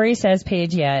my Tory Says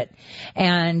page yet.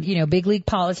 And, big league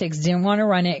politics didn't want to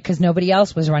run it because nobody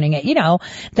else was running it.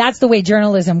 That's the way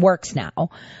journalism works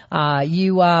now.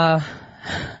 You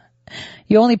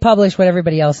only publish what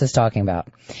everybody else is talking about.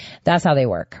 That's how they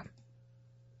work.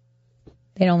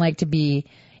 They don't like to be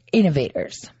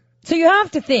innovators. So you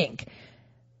have to think,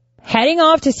 heading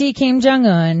off to see Kim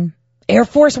Jong-un, Air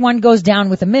Force One goes down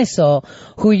with a missile,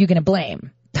 who are you going to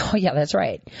blame? Oh, yeah, that's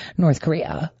right. North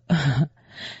Korea.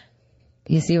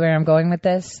 You see where I'm going with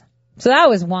this? So that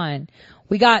was one.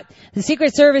 We got the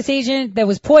Secret Service agent that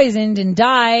was poisoned and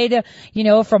died,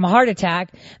 from a heart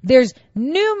attack. There's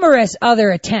numerous other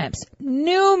attempts.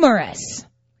 Numerous.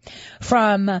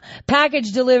 From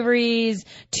package deliveries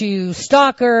to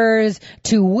stalkers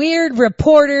to weird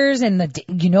reporters. And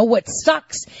what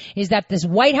sucks is that this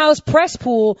White House press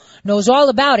pool knows all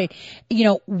about it.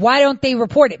 Why don't they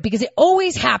report it? Because it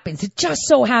always happens. It just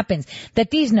so happens that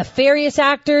these nefarious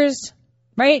actors,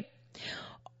 right,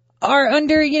 are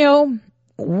under,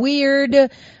 weird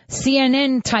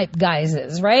CNN type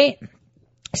guises, right?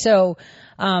 So,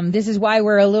 this is why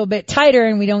we're a little bit tighter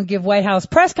and we don't give White House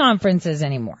press conferences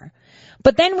anymore.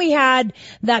 But then we had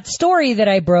that story that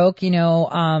I broke,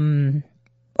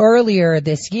 earlier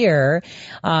this year,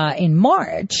 in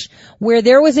March, where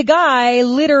there was a guy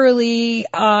literally,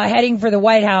 heading for the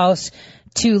White House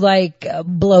to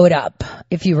blow it up,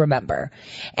 if you remember.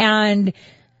 And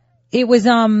it was,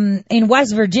 in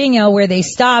West Virginia where they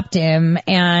stopped him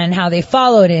and how they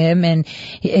followed him, and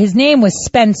his name was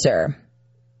Spencer.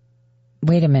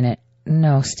 Wait a minute.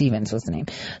 No, Stevens was the name.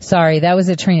 Sorry, that was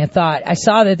a train of thought. I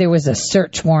saw that there was a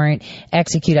search warrant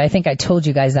executed. I think I told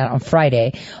you guys that on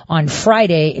Friday. On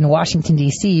Friday in Washington,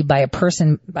 D.C. by a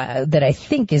person that I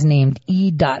think is named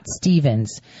E.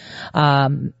 Stevens.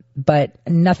 But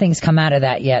nothing's come out of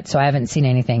that yet, so I haven't seen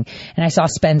anything. And I saw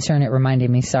Spencer and it reminded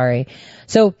me, sorry.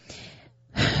 So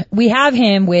we have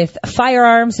him with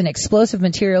firearms and explosive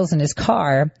materials in his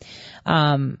car,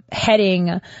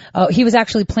 heading, he was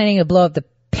actually planning to blow up the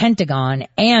Pentagon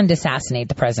and assassinate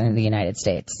the President of the United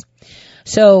States.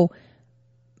 So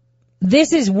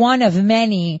this is one of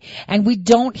many, and we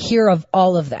don't hear of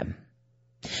all of them.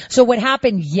 So what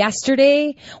happened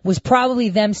yesterday was probably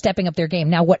them stepping up their game.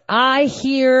 Now, what I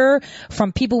hear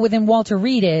from people within Walter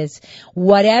Reed is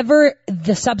whatever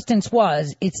the substance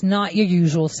was, it's not your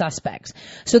usual suspects.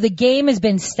 So the game has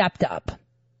been stepped up.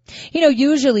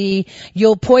 Usually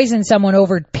you'll poison someone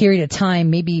over a period of time,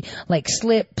 maybe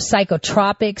slip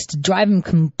psychotropics to drive them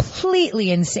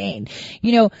completely insane.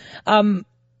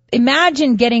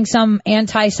 Imagine getting some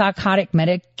antipsychotic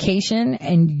medication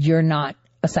and you're not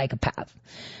a psychopath.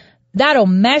 That'll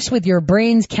mess with your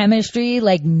brain's chemistry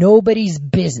like nobody's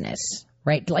business,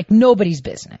 right? Like nobody's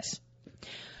business.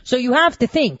 So you have to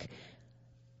think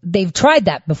they've tried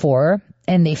that before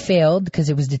and they failed because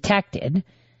it was detected.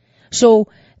 So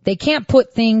they can't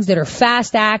put things that are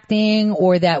fast acting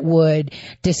or that would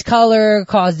discolor,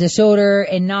 cause disorder,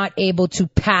 and not able to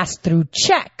pass through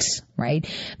checks, right?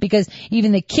 Because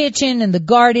even the kitchen and the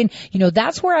garden,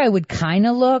 that's where I would kind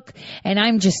of look. And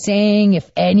I'm just saying,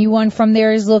 if anyone from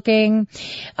there is looking,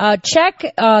 check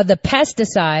the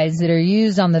pesticides that are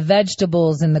used on the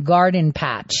vegetables in the garden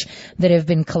patch that have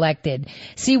been collected.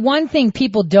 See, one thing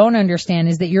people don't understand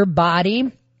is that your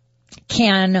body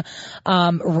can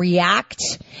react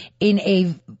in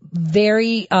a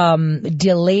very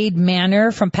delayed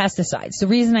manner from pesticides. The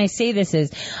reason I say this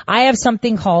is I have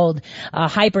something called a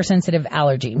hypersensitive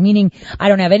allergy, meaning I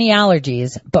don't have any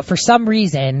allergies, but for some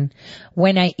reason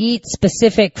when I eat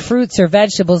specific fruits or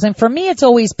vegetables, and for me it's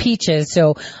always peaches,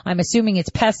 so I'm assuming it's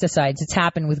pesticides. It's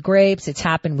happened with grapes, it's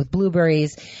happened with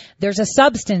blueberries. There's a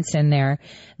substance in there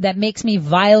that makes me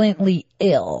violently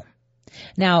ill.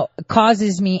 Now, it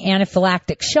causes me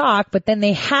anaphylactic shock, but then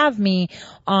they have me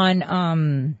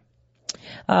on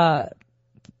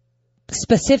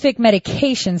specific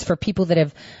medications for people that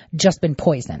have just been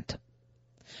poisoned.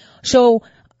 So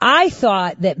I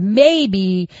thought that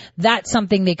maybe that's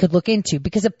something they could look into,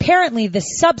 because apparently the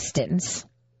substance,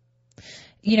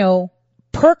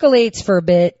 percolates for a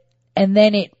bit and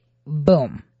then it,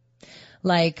 boom,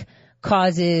 like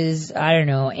causes,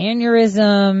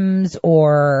 aneurysms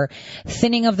or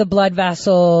thinning of the blood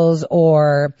vessels,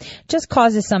 or just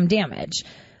causes some damage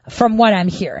from what I'm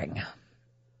hearing.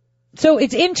 So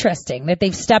it's interesting that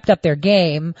they've stepped up their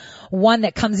game, one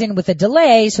that comes in with a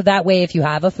delay, so that way if you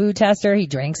have a food tester, he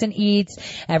drinks and eats,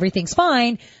 everything's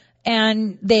fine,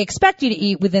 and they expect you to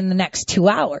eat within the next 2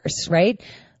 hours, right?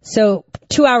 So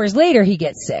 2 hours later, he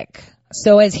gets sick.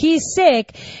 So as he's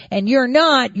sick and you're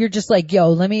not, you're just like, yo,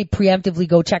 let me preemptively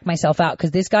go check myself out,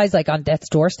 because this guy's like on death's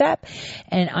doorstep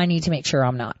and I need to make sure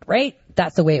I'm not, right?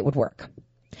 That's the way it would work.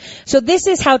 So this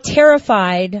is how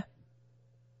terrified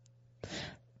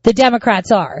the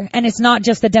Democrats are. And it's not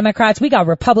just the Democrats. We got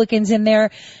Republicans in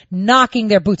there knocking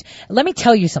their boots. Let me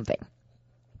tell you something.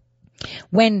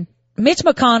 When Mitch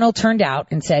McConnell turned out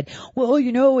and said, well,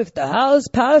 if the House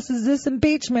passes this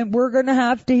impeachment, we're going to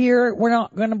have to hear it. We're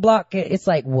not going to block it. It's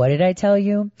like, what did I tell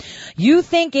you? You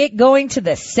think it going to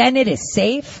the Senate is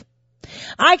safe?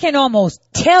 I can almost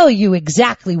tell you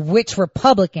exactly which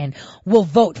Republican will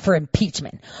vote for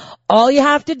impeachment. All you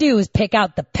have to do is pick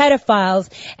out the pedophiles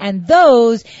and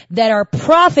those that are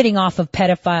profiting off of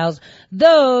pedophiles,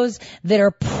 those that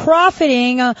are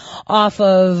profiting off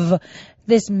of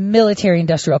this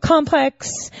military-industrial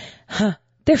complex.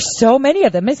 There's so many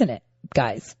of them, isn't it,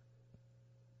 guys?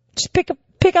 Just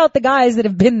pick out the guys that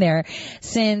have been there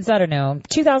since,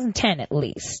 2010 at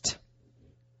least.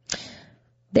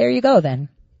 There you go then.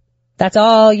 That's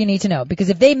all you need to know. Because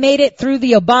if they made it through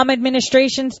the Obama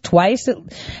administrations twice,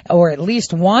 or at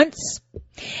least once,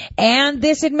 and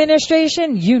this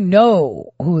administration, you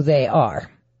know who they are.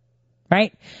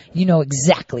 Right? You know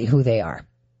exactly who they are.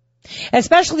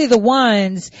 Especially the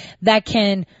ones that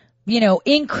can,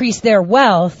 increase their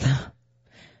wealth.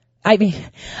 I mean,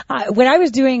 when I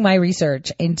was doing my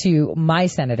research into my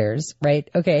senators, right?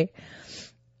 Okay.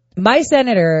 My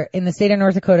senator in the state of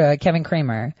North Dakota, Kevin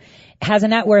Cramer, has a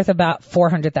net worth about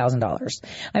 $400,000.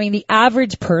 I mean, the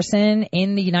average person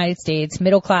in the United States,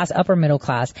 middle class, upper middle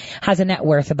class, has a net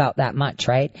worth about that much,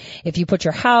 right? If you put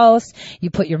your house, you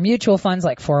put your mutual funds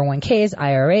like 401ks,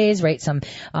 IRAs, right? Some,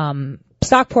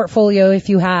 stock portfolio if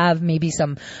you have, maybe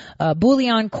some,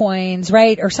 bullion coins,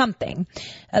 right? Or something.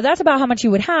 That's about how much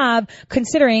you would have,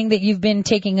 considering that you've been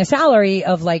taking a salary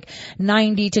of like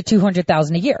 90 to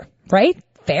 200,000 a year, right?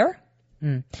 Fair?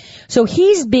 So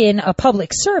he's been a public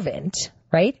servant,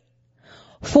 right?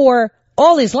 For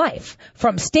all his life,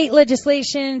 from state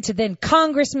legislation to then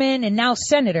congressman and now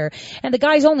senator. And the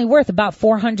guy's only worth about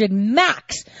 400,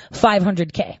 max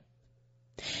 500K.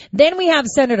 Then we have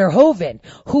Senator Hoeven,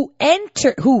 who,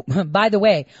 by the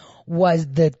way, was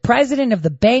the president of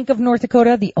the Bank of North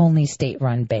Dakota, the only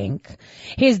state-run bank.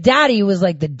 His daddy was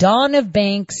like the Don of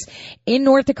banks in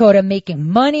North Dakota, making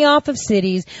money off of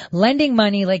cities, lending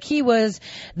money, like he was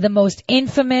the most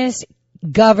infamous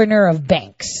governor of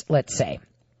banks, let's say.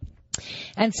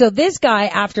 And so this guy,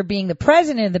 after being the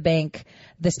president of the bank,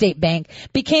 the state bank,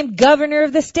 became governor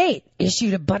of the state,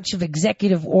 issued a bunch of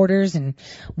executive orders and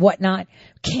whatnot,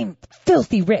 became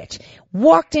filthy rich,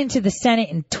 walked into the Senate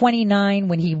in 29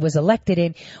 when he was elected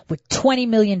in with $20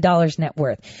 million net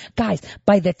worth. Guys,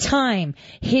 by the time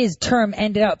his term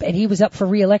ended up and he was up for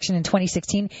re-election in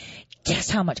 2016, guess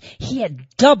how much? He had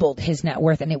doubled his net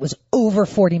worth and it was over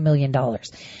 $40 million.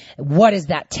 What does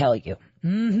that tell you?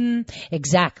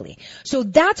 Exactly. So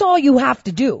that's all you have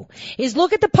to do is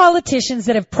look at the politicians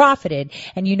that have profited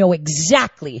and you know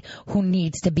exactly who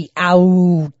needs to be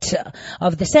out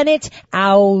of the Senate,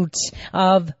 out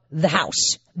of the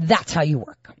House. That's how you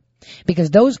work.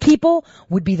 Because those people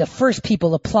would be the first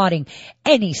people applauding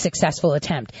any successful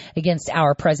attempt against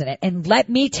our president. And let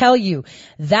me tell you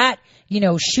that,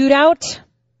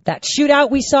 that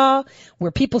shootout we saw where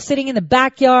people sitting in the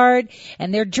backyard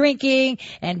and they're drinking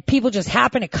and people just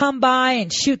happen to come by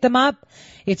and shoot them up.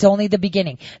 It's only the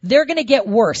beginning. They're going to get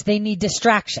worse. They need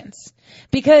distractions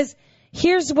because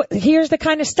here's the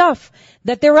kind of stuff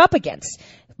that they're up against.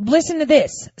 Listen to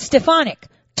this. Stefanik,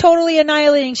 totally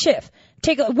annihilating Schiff.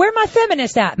 Where my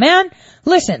feminist at, man?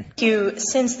 Listen. Thank you.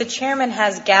 Since the chairman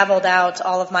has gavelled out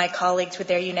all of my colleagues with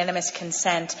their unanimous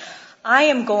consent, I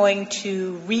am going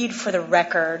to read for the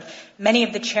record many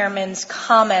of the chairman's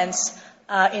comments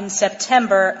in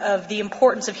September of the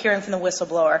importance of hearing from the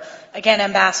whistleblower. Again,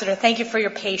 Ambassador, thank you for your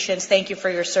patience, thank you for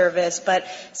your service, but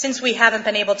since we haven't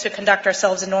been able to conduct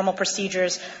ourselves in normal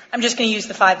procedures, I'm just going to use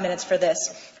the 5 minutes for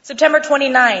this. September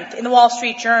 29th, in the Wall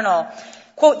Street Journal,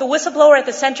 quote, the whistleblower at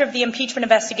the center of the impeachment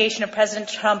investigation of President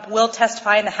Trump will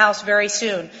testify in the House very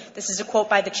soon. This is a quote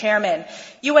by the chairman.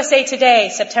 USA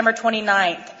Today, September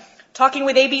 29th. Talking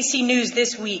with ABC News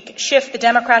this week, Schiff, the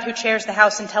Democrat who chairs the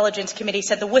House Intelligence Committee,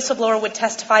 said the whistleblower would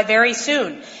testify very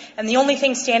soon. And the only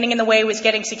thing standing in the way was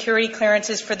getting security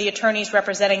clearances for the attorneys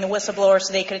representing the whistleblower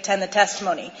so they could attend the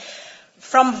testimony.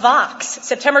 From Vox,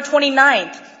 September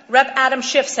 29th, Rep. Adam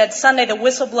Schiff said Sunday the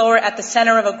whistleblower at the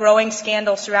center of a growing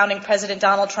scandal surrounding President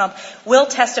Donald Trump will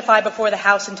testify before the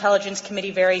House Intelligence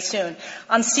Committee very soon.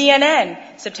 On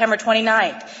CNN, September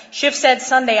 29th, Schiff said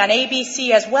Sunday on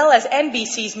ABC as well as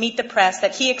NBC's Meet the Press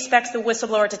that he expects the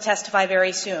whistleblower to testify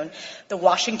very soon. The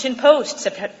Washington Post,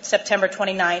 September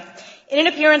 29th. In an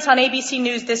appearance on ABC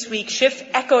News this week, Schiff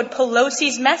echoed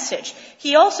Pelosi's message.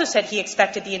 He also said he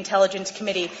expected the Intelligence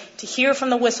Committee to hear from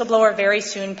the whistleblower very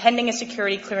soon, pending a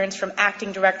security clearance from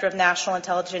Acting Director of National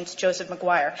Intelligence Joseph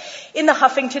Maguire. In the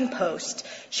Huffington Post,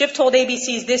 Schiff told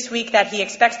ABC's this week that he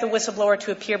expects the whistleblower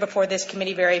to appear before this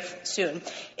committee very soon.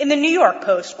 In the New York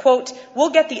Post, quote, we'll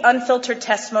get the unfiltered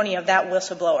testimony of that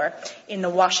whistleblower. In the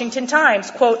Washington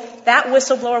Times, quote, that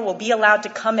whistleblower will be allowed to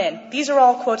come in. These are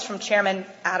all quotes from Chairman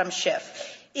Adam Schiff.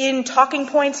 In Talking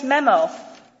Points memo,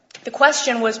 the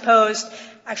question was posed,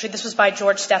 actually this was by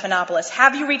George Stephanopoulos,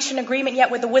 have you reached an agreement yet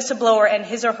with the whistleblower and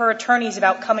his or her attorneys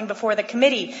about coming before the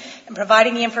committee and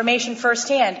providing the information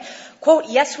firsthand? Quote,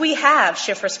 yes, we have,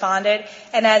 Schiff responded,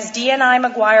 and as DNI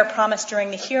Maguire promised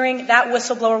during the hearing, that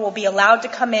whistleblower will be allowed to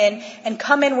come in and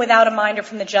come in without a minder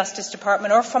from the Justice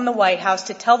Department or from the White House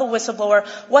to tell the whistleblower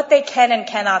what they can and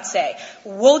cannot say.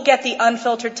 We'll get the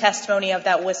unfiltered testimony of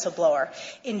that whistleblower.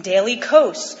 In Daily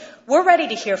Kos, we're ready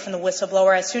to hear from the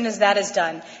whistleblower as soon as that is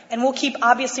done, and we'll keep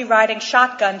obviously riding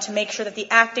shotgun to make sure that the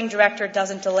acting director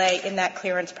doesn't delay in that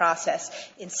clearance process.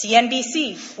 In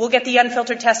CNBC, we'll get the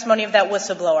unfiltered testimony of that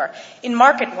whistleblower. In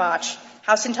Market Watch,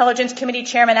 House Intelligence Committee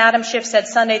Chairman Adam Schiff said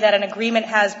Sunday that an agreement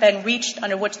has been reached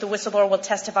under which the whistleblower will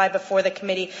testify before the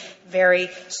committee very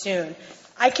soon.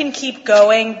 I can keep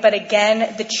going, but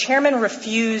again, the chairman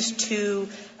refused to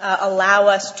allow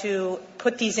us to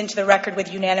put these into the record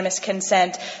with unanimous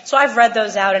consent. So I've read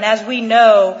those out, and as we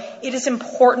know, it is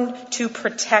important to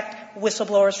protect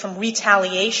whistleblowers from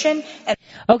retaliation.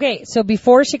 Okay, so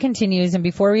before she continues and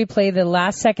before we play the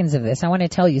last seconds of this, I want to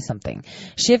tell you something.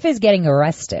 Schiff is getting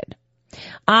arrested.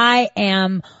 I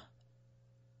am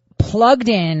plugged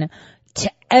in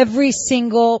to every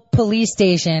single police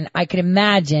station I could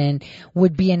imagine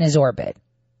would be in his orbit.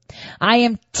 I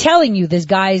am telling you this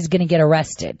guy is going to get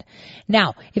arrested.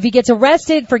 Now, if he gets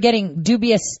arrested for getting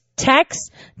dubious texts,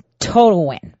 total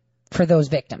win for those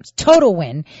victims. Total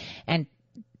win. And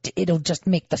it'll just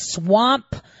make the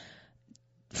swamp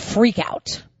freak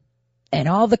out. And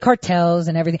all the cartels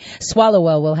and everything.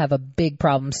 Swallowwell will have a big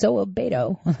problem. So will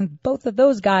Beto. Both of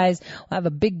those guys will have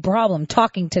a big problem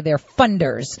talking to their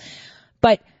funders.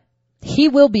 But he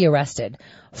will be arrested.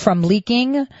 From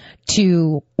leaking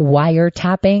to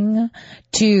wiretapping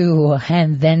to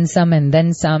and then some.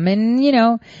 And, you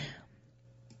know,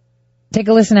 take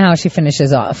a listen to how she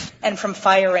finishes off. And from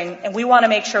firing. And we want to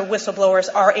make sure whistleblowers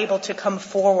are able to come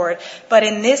forward. But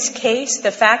in this case,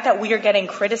 the fact that we are getting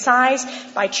criticized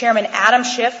by Chairman Adam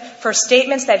Schiff for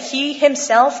statements that he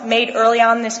himself made early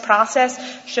on in this process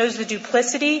shows the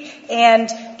duplicity and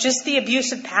just the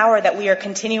abuse of power that we are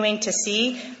continuing to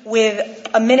see. With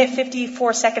a minute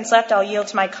 54 seconds left, I'll yield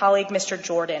to my colleague, Mr.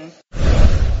 Jordan.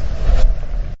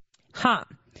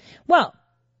 Well,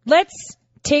 let's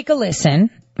take a listen.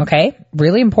 Okay,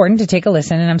 really important to take a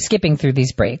listen, and I'm skipping through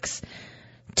these breaks,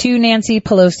 to Nancy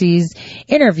Pelosi's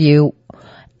interview.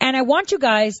 And I want you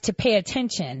guys to pay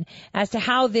attention as to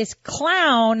how this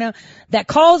clown that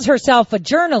calls herself a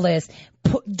journalist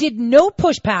did no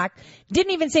pushback,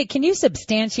 didn't even say, can you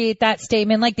substantiate that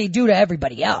statement like they do to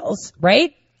everybody else,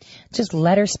 right? Just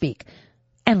let her speak.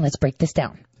 And let's break this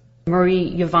down. Marie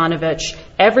Yovanovitch,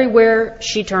 everywhere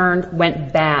she turned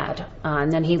went bad.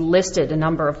 And then he listed a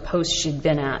number of posts she'd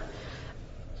been at.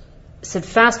 Said,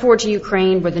 fast forward to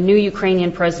Ukraine, where the new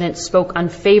Ukrainian president spoke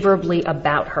unfavorably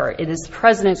about her. It is the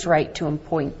president's right to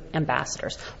appoint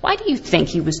ambassadors. Why do you think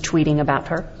he was tweeting about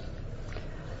her?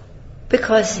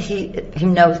 Because he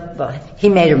knows, well, he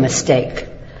made a mistake.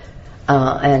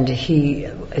 And he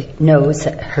knows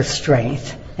her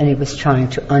strength. and he was trying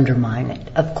to undermine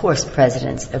it. Of course,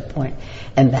 presidents appoint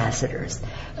ambassadors,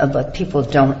 but people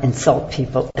don't insult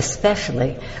people,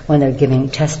 especially when they're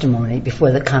giving testimony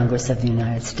before the Congress of the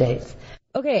United States.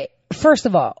 Okay, first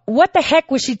of all, what the heck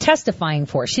was she testifying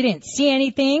for? She didn't see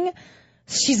anything.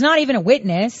 She's not even a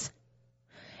witness.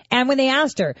 And when they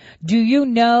asked her, do you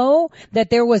know that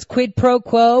there was quid pro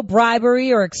quo,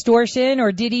 bribery or extortion,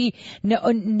 or did he?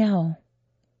 No.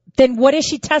 Then what is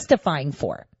she testifying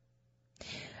for?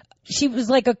 She was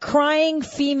like a crying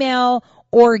female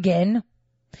organ.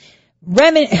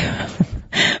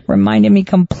 Reminded me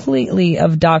completely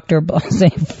of Dr. Bose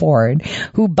Ford,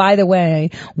 who, by the way,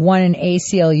 won an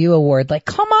ACLU award. Like,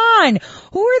 come on!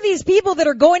 Who are these people that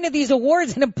are going to these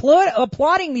awards and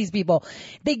applauding these people?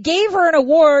 They gave her an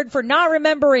award for not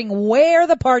remembering where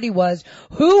the party was,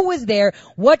 who was there,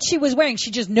 what she was wearing.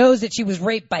 She just knows that she was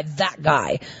raped by that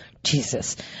guy.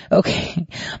 Jesus. Okay.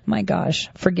 My gosh.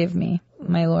 Forgive me,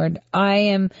 my Lord. I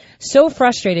am so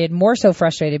frustrated, more so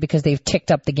frustrated because they've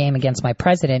ticked up the game against my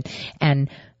president and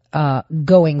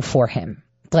going for him,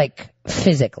 like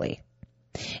physically.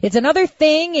 It's another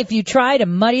thing if you try to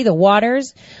muddy the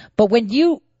waters, but when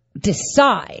you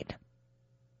decide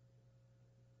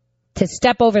to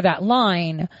step over that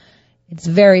line, it's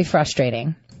very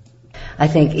frustrating. I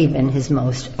think even his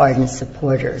most ardent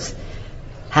supporters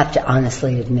have to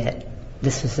honestly admit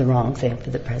this was the wrong thing for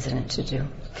the president to do.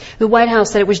 The White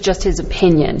House said it was just his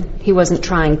opinion. He wasn't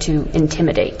trying to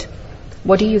intimidate.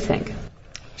 What do you think?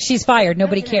 She's fired.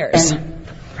 Nobody cares. And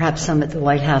perhaps some at the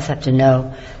White House have to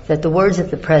know that the words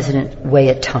of the president weigh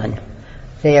a ton.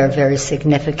 They are very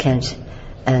significant,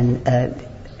 and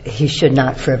he should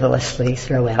not frivolously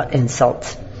throw out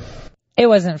insults. It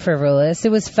wasn't frivolous.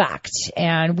 It was fact.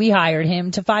 And we hired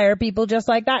him to fire people just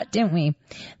like that, didn't we?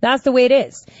 That's the way it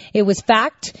is. It was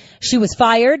fact. She was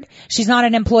fired. She's not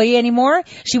an employee anymore.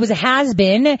 She was a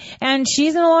has-been, and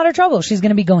she's in a lot of trouble. She's going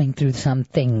to be going through some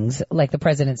things, like the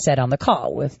president said on the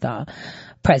call with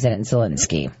President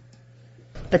Zelensky.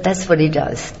 But that's what he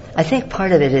does. I think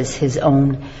part of it is his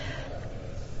own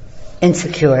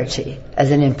insecurity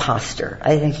as an imposter.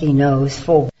 I think he knows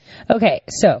full. Okay,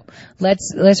 so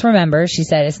let's remember, she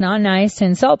said it's not nice to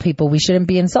insult people. We shouldn't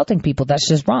be insulting people. That's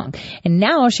just wrong. And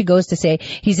now she goes to say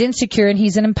he's insecure and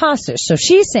he's an imposter. So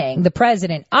she's saying the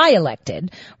president I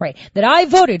elected, right, that I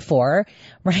voted for,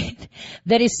 right,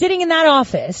 that is sitting in that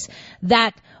office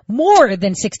that more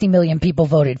than 60 million people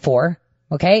voted for,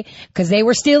 okay, because they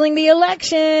were stealing the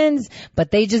elections, but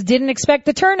they just didn't expect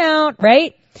the turnout,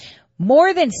 right?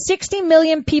 More than 60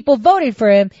 million people voted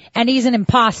for him, and he's an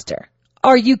imposter.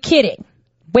 Are you kidding?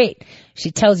 Wait, she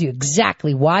tells you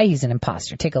exactly why he's an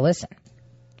imposter. Take a listen.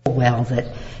 Well, that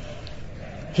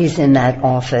he's in that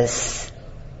office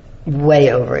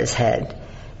way over his head,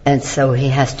 and so he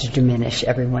has to diminish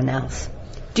everyone else.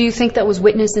 Do you think that was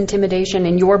witness intimidation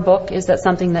in your book? Is that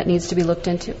something that needs to be looked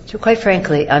into? So quite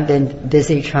frankly, I've been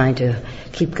busy trying to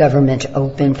keep government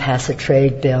open, pass a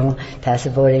trade bill, pass a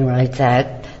Voting Rights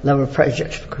Act, lower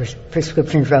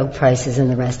prescription drug prices and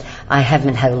the rest. I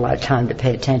haven't had a lot of time to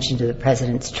pay attention to the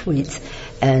president's tweets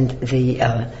and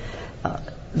the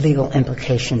legal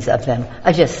implications of them.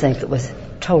 I just think it was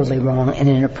totally wrong and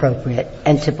inappropriate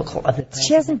and typical of the president.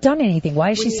 She hasn't done anything.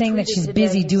 Why is she saying that she's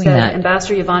busy doing that?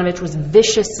 Ambassador Yovanovitch was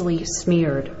viciously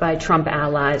smeared by Trump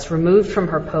allies, removed from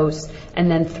her post, and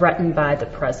then threatened by the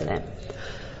president.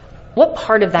 What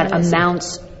part of that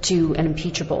amounts to an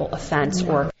impeachable offense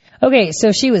or... Okay,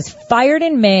 so she was fired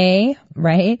in May,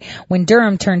 right? When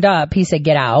Durham turned up, he said,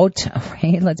 get out,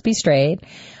 right? Let's be straight.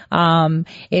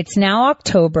 It's now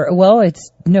October. Well,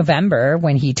 it's November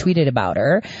when he tweeted about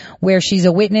her, where she's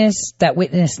a witness that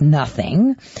witnessed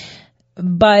nothing.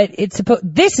 But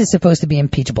this is supposed to be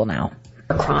impeachable now.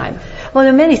 A crime. Well,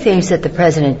 there are many things that the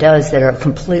president does that are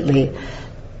completely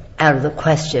out of the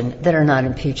question that are not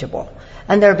impeachable.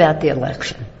 And they're about the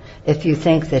election. If you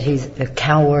think that he's a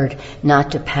coward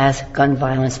not to pass gun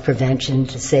violence prevention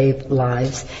to save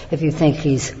lives, if you think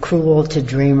he's cruel to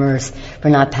dreamers for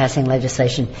not passing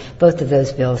legislation, both of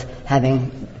those bills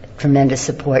having tremendous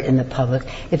support in the public,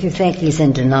 if you think he's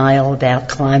in denial about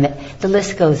climate, the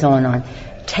list goes on.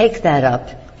 Take that up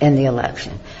in the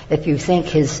election. If you think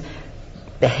his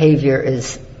behavior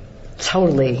is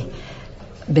totally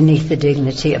beneath the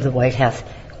dignity of the White House,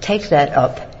 take that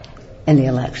up in the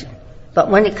election. But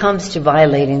when it comes to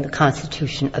violating the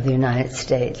Constitution of the United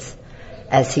States,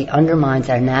 as he undermines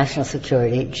our national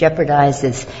security,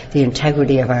 jeopardizes the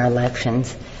integrity of our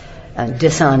elections,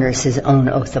 dishonors his own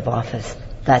oath of office,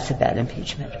 that's a bad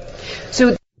impeachment.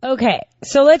 Okay,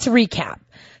 so let's recap.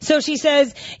 So she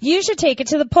says, you should take it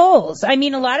to the polls. I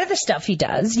mean, a lot of the stuff he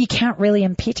does, you can't really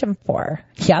impeach him for.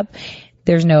 Yep.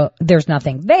 There's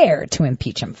nothing there to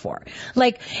impeach him for.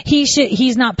 Like,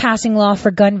 he's not passing law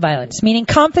for gun violence, meaning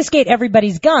confiscate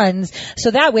everybody's guns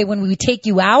so that way when we take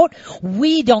you out,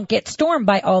 we don't get stormed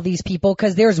by all these people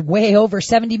because there's way over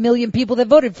 70 million people that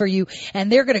voted for you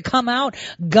and they're going to come out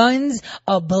guns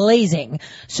a-blazing.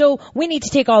 So we need to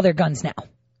take all their guns now.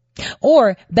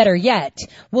 Or, better yet,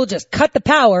 we'll just cut the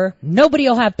power, nobody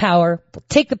will have power, we'll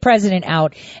take the president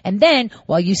out, and then,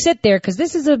 while you sit there, because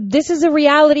this is a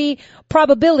reality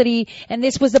probability, and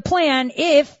this was the plan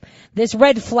if this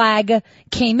red flag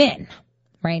came in,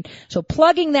 right? So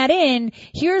plugging that in,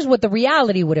 here's what the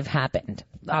reality would have happened.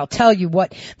 I'll tell you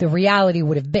what the reality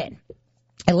would have been.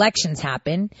 Elections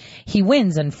happen. He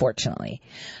wins, unfortunately.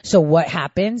 So what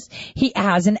happens? He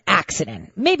has an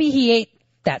accident. Maybe he ate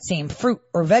that same fruit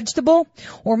or vegetable,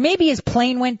 or maybe his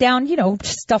plane went down,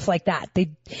 stuff like that.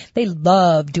 They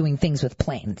love doing things with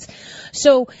planes.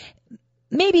 So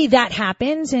maybe that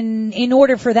happens, and in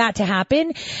order for that to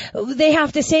happen, they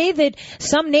have to say that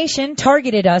some nation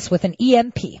targeted us with an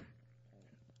EMP.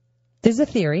 There's a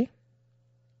theory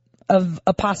of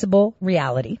a possible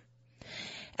reality.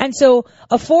 And so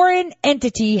a foreign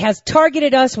entity has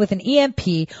targeted us with an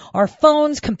EMP. Our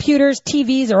phones, computers,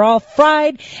 TVs are all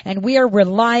fried, and we are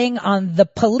relying on the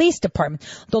police department,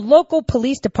 the local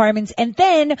police departments, and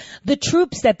then the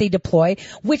troops that they deploy,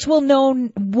 which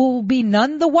will be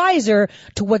none the wiser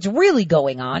to what's really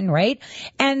going on, right?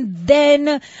 And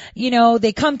then,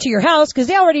 they come to your house because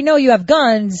they already know you have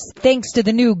guns thanks to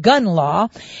the new gun law,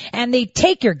 and they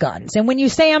take your guns. And when you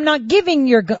say, I'm not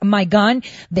giving my gun,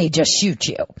 they just shoot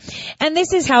you. And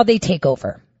this is how they take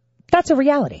over. That's a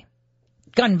reality.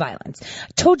 Gun violence.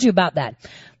 I told you about that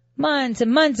months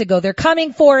and months ago. They're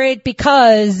coming for it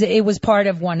because it was part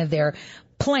of one of their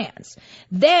plans.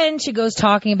 Then she goes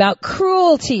talking about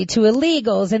cruelty to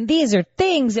illegals, and these are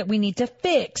things that we need to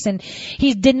fix. And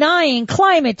he's denying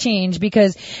climate change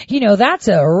because, that's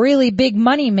a really big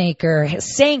moneymaker.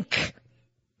 Sank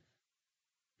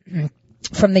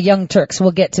from the Young Turks.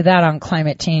 We'll get to that on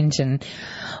climate change and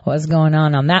what's going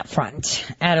on that front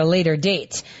at a later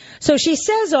date. So she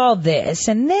says all this,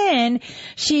 and then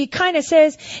she kind of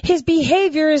says his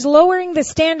behavior is lowering the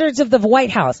standards of the White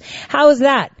House. How is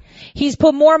that? He's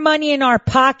put more money in our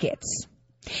pockets.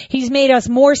 He's made us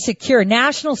more secure.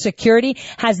 National security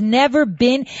has never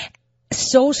been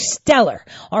so stellar.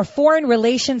 Our foreign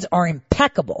relations are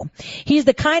impeccable. He's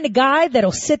the kind of guy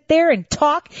that'll sit there and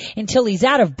talk until he's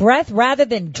out of breath rather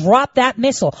than drop that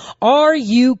missile. Are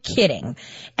you kidding?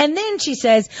 And then she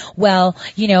says,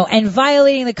 and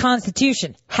violating the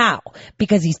Constitution. How?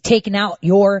 Because he's taken out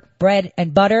your bread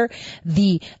and butter,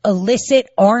 the illicit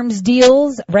arms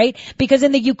deals, right? Because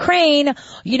in the Ukraine,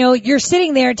 you're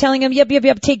sitting there telling him, yep,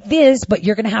 take this, but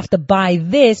you're going to have to buy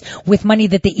this with money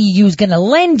that the EU is going to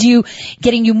lend you,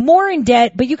 getting you more in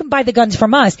debt, but you can buy the guns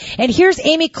from us. And here's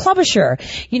Amy Klobuchar.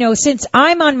 Since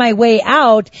I'm on my way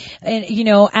out, and,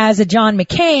 as a John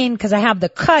McCain, because I have the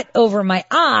cut over my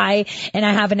eye and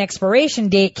I have an expiration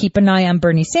date, keep an eye on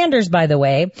Bernie Sanders, by the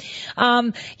way,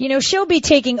 she'll be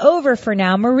taking over for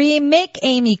now. Marie, make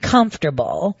Amy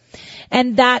comfortable.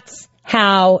 And that's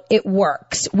how it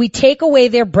works. We take away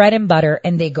their bread and butter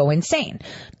and they go insane.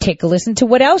 Take a listen to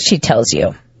what else she tells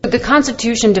you. The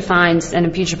Constitution defines an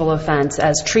impeachable offense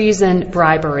as treason,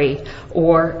 bribery,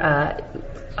 or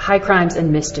high crimes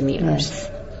and misdemeanors.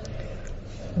 Yes.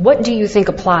 What do you think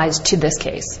applies to this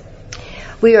case?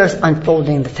 We are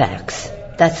unfolding the facts.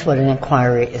 That's what an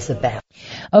inquiry is about.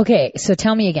 Okay, so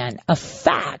tell me again. A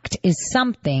fact is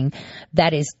something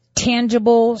that is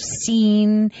tangible,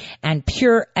 seen, and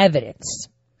pure evidence.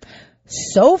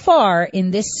 So far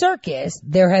in this circus,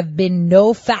 there have been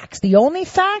no facts. The only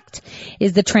fact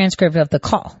is the transcript of the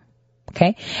call.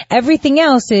 Okay? Everything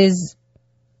else is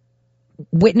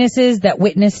witnesses that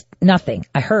witnessed nothing.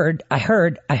 I heard.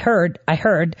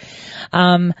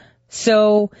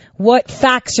 So what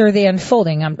facts are they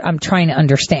unfolding? I'm trying to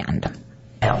understand.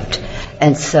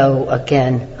 And so,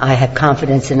 again, I have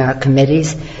confidence in our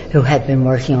committees who have been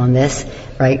working on this.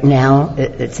 Right now,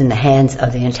 it's in the hands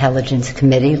of the Intelligence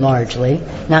Committee, largely.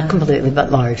 Not completely,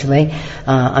 but largely.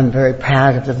 I'm very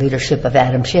proud of the leadership of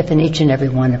Adam Schiff and each and every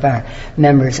one of our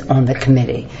members on the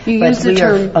committee. We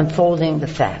are unfolding the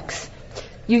facts.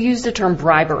 You used the term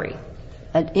bribery.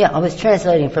 I was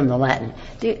translating from the Latin.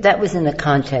 That was in the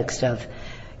context of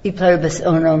e pluribus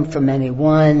unum, for many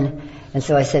one. And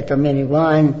so I said, for many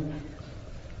one,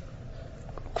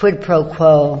 quid pro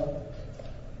quo,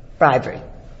 bribery.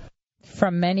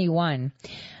 From many one.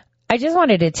 I just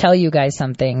wanted to tell you guys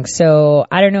something. So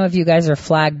I don't know if you guys are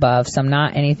flag buffs. I'm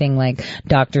not anything like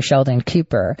Dr. Sheldon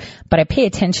Cooper, but I pay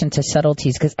attention to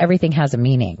subtleties because everything has a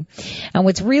meaning. And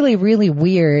what's really, really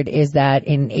weird is that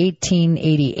in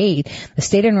 1888, the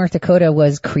state of North Dakota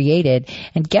was created.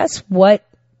 And guess what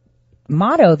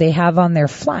motto they have on their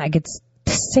flag? It's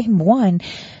the same one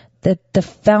that the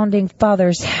founding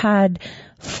fathers had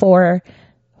for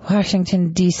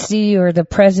Washington, D.C., or the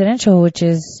presidential, which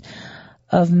is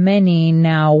of many,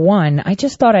 now one. I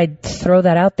just thought I'd throw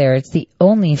that out there. It's the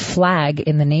only flag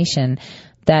in the nation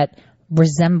that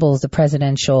resembles the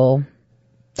presidential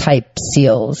type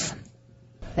seals.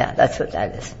 Yeah, that's what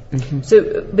that is. Mm-hmm.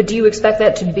 So, but do you expect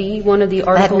that to be one of the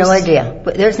articles? I have no idea.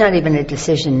 But there's not even a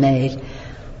decision made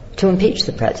to impeach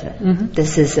the president. Mm-hmm.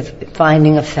 This is a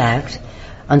finding of fact,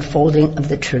 unfolding of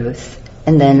the truth,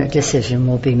 and then a decision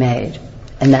will be made.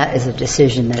 And that is a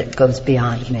decision that goes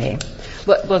beyond me.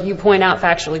 Well, you point out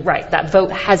factually right. That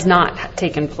vote has not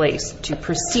taken place to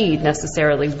proceed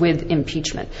necessarily with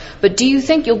impeachment. But do you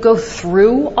think you'll go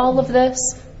through all of this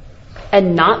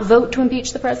and not vote to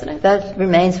impeach the president? That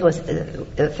remains with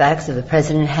the facts of the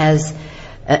president has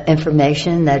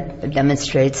information that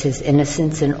demonstrates his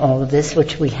innocence in all of this,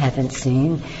 which we haven't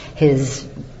seen. His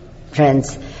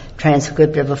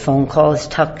transcript of a phone call is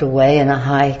tucked away in a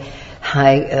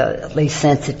highly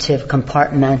sensitive,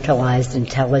 compartmentalized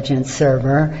intelligence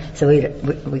server, so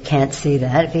we can't see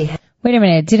that. Wait a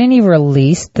minute, didn't he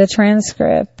release the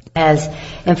transcript? Has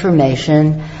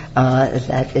information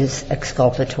that is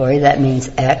exculpatory, that means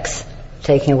X,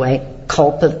 taking away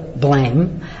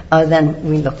blame, then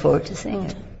we look forward to seeing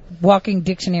it. Walking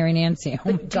dictionary Nancy.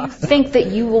 Oh my God. Do you think that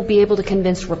you will be able to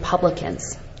convince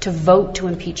Republicans to vote to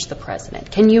impeach the president?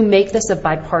 Can you make this a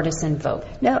bipartisan vote?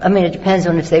 No, I mean, it depends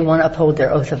on if they want to uphold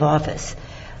their oath of office.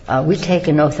 We take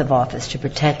an oath of office to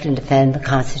protect and defend the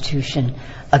Constitution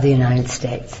of the United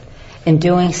States. In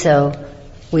doing so,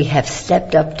 we have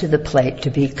stepped up to the plate to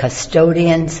be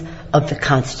custodians of the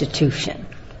Constitution.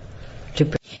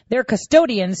 They're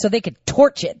custodians so they could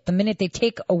torch it the minute they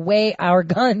take away our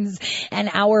guns and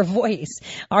our voice.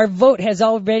 Our vote has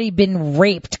already been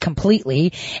raped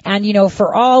completely. And, you know,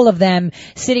 for all of them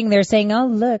sitting there saying, oh,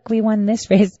 look, we won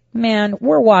this race. Man,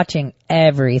 we're watching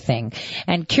everything.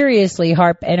 And curiously,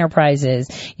 Harp Enterprises,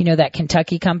 you know, that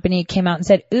Kentucky company came out and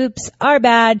said, oops, our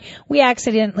bad. We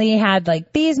accidentally had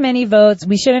like these many votes.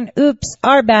 We shouldn't. Oops,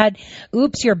 our bad.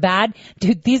 Oops, you're bad.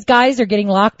 Dude, these guys are getting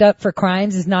locked up for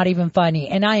crimes is not even funny.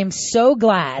 And I am so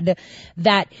glad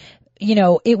that, you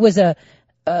know, it was a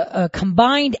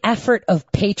combined effort of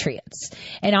patriots.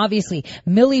 And obviously,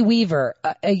 Millie Weaver,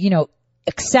 you know,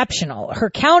 exceptional.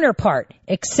 Her counterpart,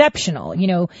 exceptional. You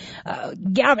know,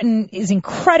 Gavin is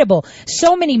incredible.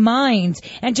 So many minds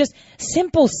and just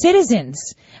simple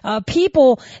citizens.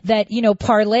 People that, you know,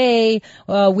 parlay,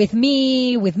 with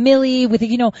me, with Millie, with,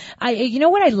 you know, you know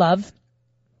what I love?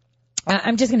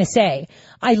 I'm just going to say,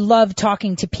 I love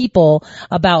talking to people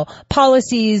about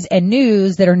policies and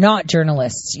news that are not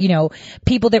journalists. You know,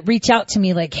 people that reach out to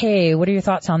me like, hey, what are your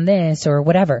thoughts on this or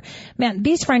whatever. Man,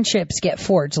 these friendships get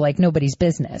forged like nobody's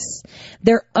business.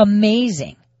 They're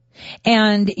amazing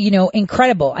and, you know,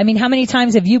 incredible. I mean, how many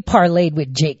times have you parlayed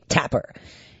with Jake Tapper?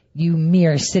 You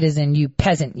mere citizen, you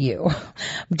peasant, you.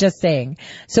 I'm just saying.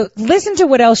 So listen to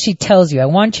what else she tells you. I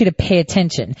want you to pay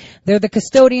attention. They're the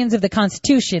custodians of the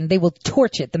Constitution. They will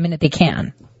torch it the minute they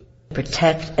can.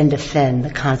 Protect and defend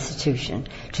the Constitution,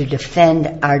 to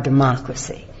defend our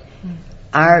democracy.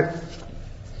 Our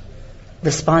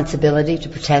responsibility to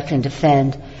protect and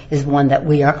defend is one that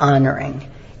we are honoring.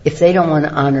 If they don't want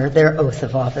to honor their oath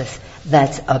of office,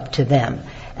 that's up to them.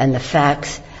 And the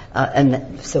facts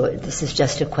and so this is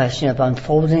just a question of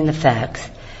unfolding the facts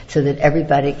so that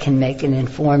everybody can make an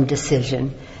informed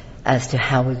decision as to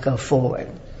how we go forward.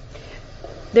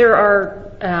 There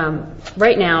are,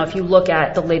 right now, if you look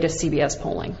at the latest CBS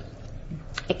polling,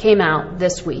 it came out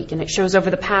this week, and it shows over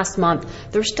the past month,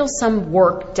 there's still some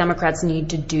work Democrats need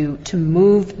to do to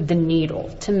move the needle,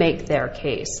 to make their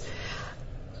case.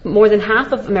 More than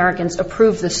half of Americans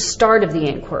approve the start of the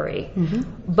inquiry,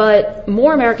 but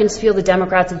more Americans feel the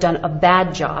Democrats have done a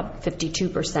bad job,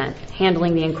 52%,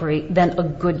 handling the inquiry, than a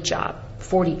good job,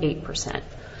 48%.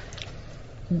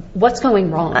 What's going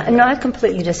wrong? No, I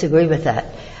completely disagree with that.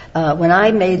 When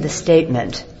I made the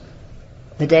statement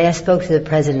the day I spoke to the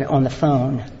president on the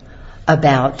phone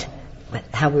about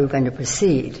how we were going to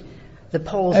proceed, the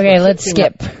polls. Okay, let's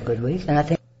skip. Good week, and I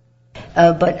think,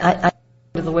 but I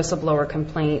the whistleblower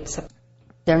complaints.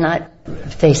 They're not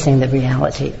facing the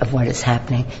reality of what is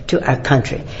happening to our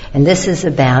country. And this is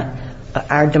about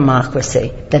our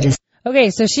democracy that is.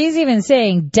 Okay, so she's even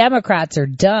saying Democrats are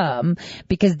dumb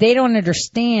because they don't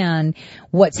understand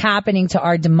what's happening to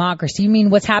our democracy. You mean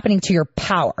what's happening to your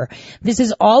power. This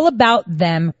is all about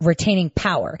them retaining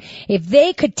power. If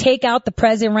they could take out the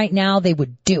president right now, they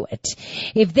would do it.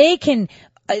 If they can,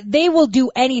 they will do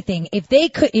anything. If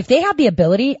they have the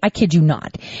ability, I kid you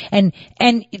not. And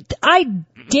I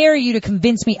dare you to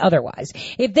convince me otherwise.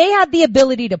 If they had the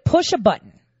ability to push a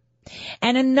button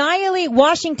and annihilate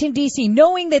Washington, D.C.,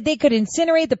 knowing that they could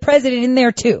incinerate the president in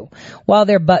there too while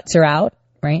their butts are out,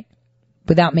 right?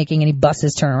 Without making any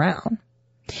buses turn around.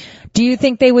 Do you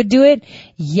think they would do it?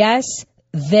 Yes,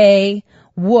 they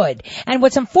would. And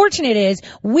what's unfortunate is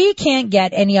we can't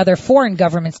get any other foreign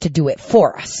governments to do it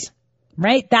for us.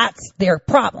 Right? That's their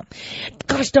problem.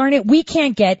 Gosh darn it, we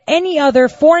can't get any other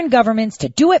foreign governments to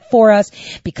do it for us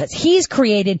because he's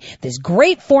created this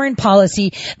great foreign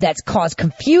policy that's caused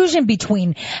confusion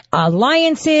between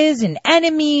alliances and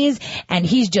enemies, and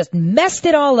he's just messed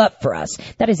it all up for us.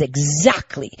 That is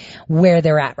exactly where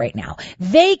they're at right now.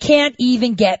 They can't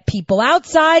even get people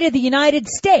outside of the United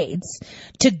States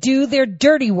to do their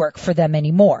dirty work for them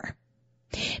anymore.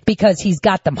 Because he's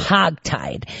got them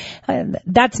hogtied.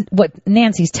 That's what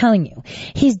Nancy's telling you.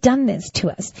 He's done this to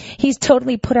us. He's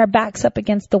totally put our backs up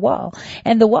against the wall.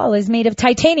 And the wall is made of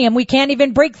titanium. We can't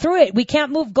even break through it. We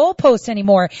can't move goalposts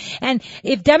anymore. And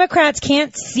if Democrats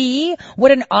can't see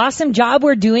what an awesome job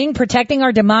we're doing protecting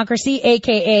our democracy,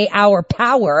 aka our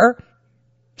power,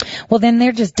 well then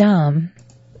they're just dumb.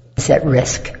 It's at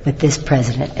risk with this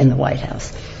president in the White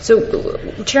House. So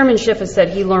Chairman Schiff has said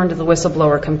he learned of the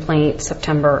whistleblower complaint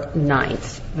September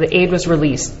 9th. The aid was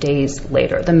released days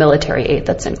later, the military aid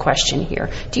that's in question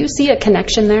here. Do you see a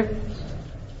connection there?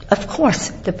 Of course.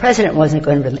 The president wasn't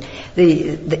going to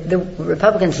the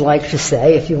Republicans like to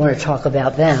say, if you want to talk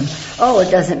about them, oh, it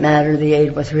doesn't matter, the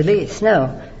aid was released.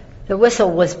 No. The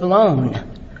whistle was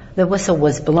blown. The whistle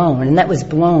was blown, and that was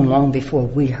blown long before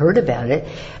we heard about it.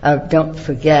 Don't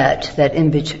forget that in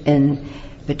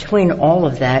between all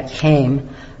of that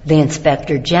came the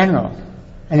Inspector General,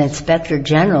 an Inspector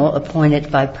General appointed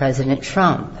by President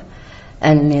Trump.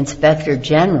 And the Inspector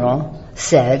General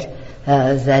said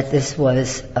that this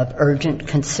was of urgent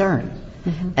concern.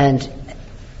 Mm-hmm. And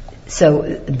so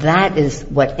that is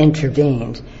what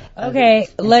intervened. Okay,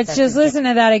 let's just listen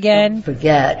to that again. Don't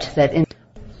forget that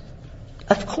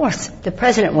of course, the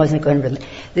president wasn't going to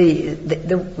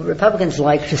the Republicans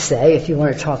like to say, if you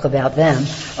want to talk about them,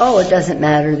 oh, it doesn't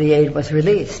matter, the aid was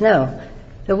released. No.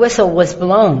 The whistle was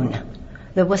blown.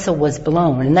 The whistle was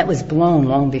blown, and that was blown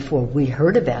long before we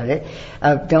heard about it.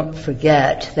 Don't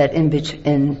forget that in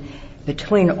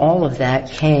between all of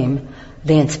that came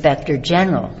the Inspector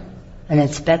General, an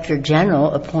Inspector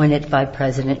General appointed by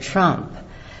President Trump.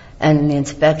 And the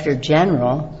Inspector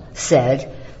General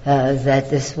said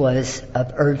that this was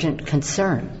of urgent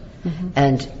concern. Mm-hmm.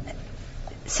 And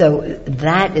so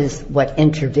that is what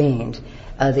intervened,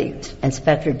 the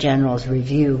Inspector General's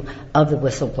review of the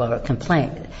whistleblower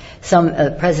complaint.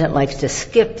 The president likes to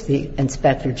skip the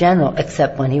Inspector General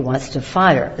except when he wants to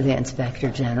fire the Inspector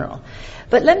General.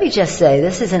 But let me just say,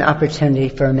 this is an opportunity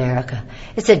for America.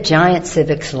 It's a giant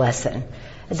civics lesson.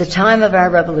 At the time of our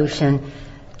revolution,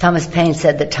 Thomas Paine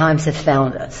said that times have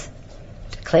found us.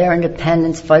 Declare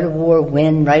independence, fight a war,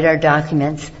 win, write our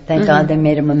documents. Thank God they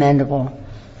made them amendable.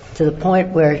 To the point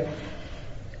where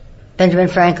Benjamin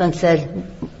Franklin said,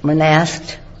 when they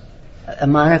asked a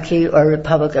monarchy or a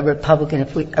republic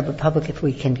if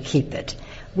we can keep it.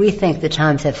 We think the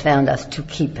times have found us to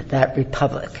keep that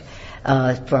republic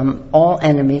from all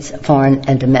enemies, foreign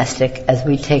and domestic, as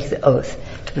we take the oath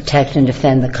to protect and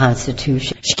defend the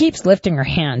Constitution. She keeps lifting her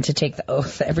hand to take the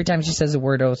oath. Every time she says the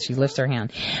word oath, she lifts her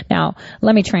hand. Now,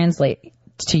 let me translate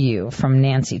to you from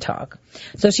Nancy talk.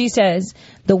 So she says,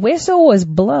 the whistle was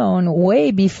blown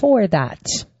way before that.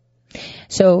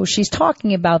 So she's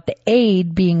talking about the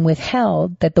aid being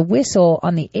withheld, that the whistle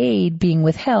on the aid being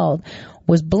withheld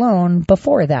was blown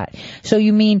before that. So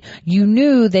you mean you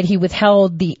knew that he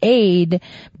withheld the aid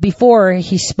before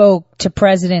he spoke to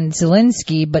President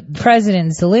Zelensky, but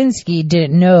President Zelensky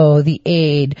didn't know the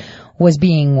aid was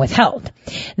being withheld.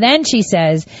 Then she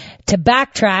says, to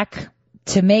backtrack,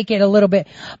 to make it a little bit,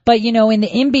 but in the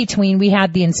in-between we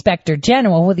had the Inspector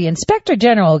General. Well, the Inspector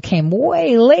General came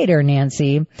way later,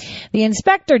 Nancy. The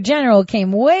Inspector General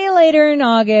came way later in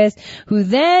August, who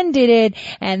then did it,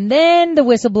 and then the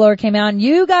whistleblower came out, and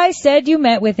you guys said you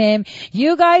met with him,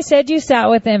 you guys said you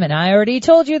sat with him, and I already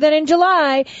told you that in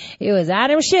July, it was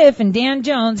Adam Schiff and Dan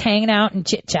Jones hanging out and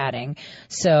chit-chatting.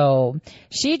 So,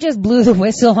 she just blew the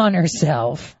whistle on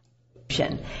herself.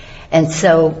 And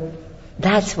so,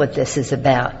 that's what this is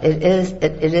about. It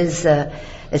is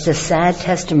It's a sad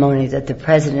testimony that the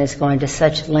president is going to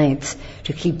such lengths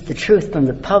to keep the truth from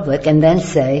the public and then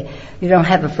say, you don't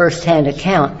have a first-hand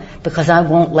account because I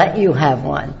won't let you have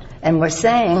one. And we're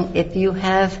saying if you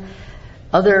have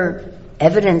other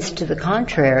evidence to the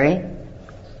contrary,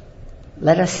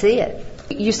 let us see it.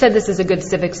 You said this is a good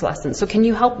civics lesson, so can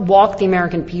you help walk the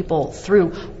American people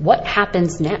through what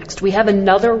happens next? We have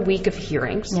another week of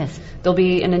hearings. Yes. There'll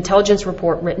be an intelligence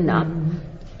report written up.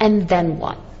 And then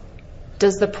what?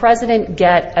 Does the president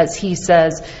get, as he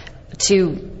says,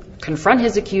 to confront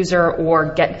his accuser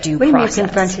or get due process? What do you mean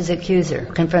confront his accuser?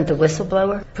 Confront the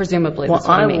whistleblower? Presumably, well, that's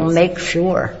what I it means. will make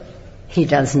sure he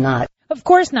does not. Of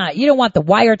course not. You don't want the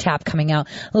wiretap coming out.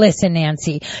 Listen,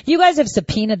 Nancy, you guys have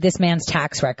subpoenaed this man's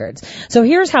tax records. So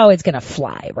here's how it's going to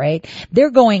fly, right? They're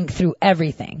going through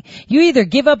everything. You either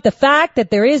give up the fact that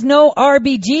there is no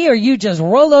RBG or you just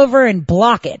roll over and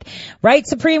block it. Right,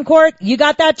 Supreme Court? You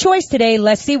got that choice today.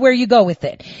 Let's see where you go with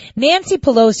it. Nancy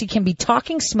Pelosi can be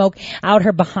talking smoke out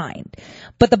her behind.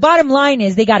 But the bottom line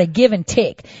is they got to give and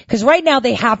take. Because right now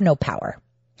they have no power.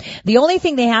 The only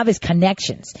thing they have is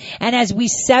connections. And as we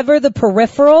sever the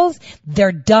peripherals,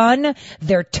 they're done,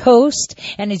 they're toast.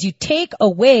 And as you take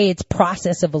away its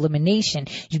process of elimination,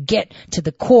 you get to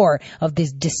the core of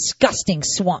this disgusting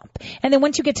swamp. And then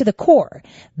once you get to the core,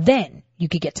 then you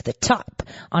could get to the top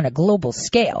on a global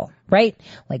scale, right?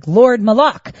 Like Lord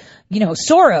Malak. You know,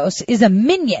 Soros is a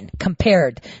minion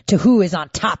compared to who is on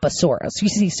top of Soros. You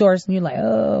see Soros and you're like,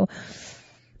 oh,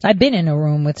 I've been in a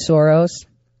room with Soros.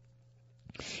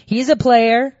 He's a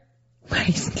player, but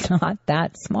he's not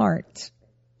that smart.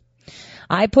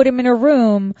 I put him in a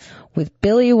room with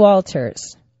Billy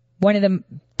Walters, one of the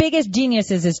biggest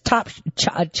geniuses is chop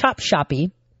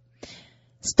shoppy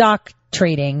stock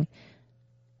trading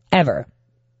ever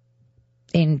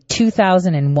in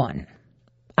 2001.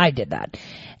 I did that.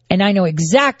 And I know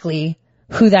exactly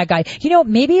who that guy, you know,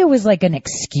 maybe it was like an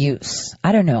excuse.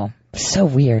 I don't know. So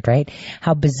weird, right?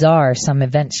 How bizarre some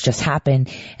events just happen.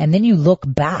 And then you look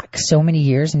back so many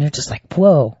years and you're just like,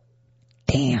 whoa,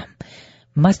 damn,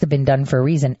 must have been done for a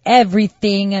reason.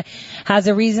 Everything has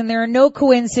a reason. There are no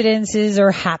coincidences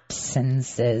or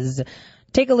happenstances.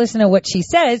 Take a listen to what she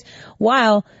says.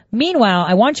 Meanwhile,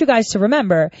 I want you guys to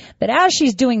remember that as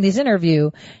she's doing this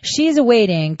interview, she's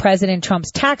awaiting President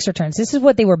Trump's tax returns. This is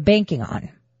what they were banking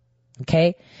on.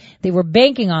 Okay? They were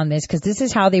banking on this because this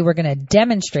is how they were going to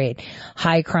demonstrate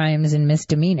high crimes and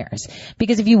misdemeanors.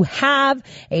 Because if you have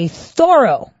a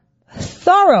thorough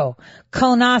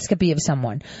colonoscopy of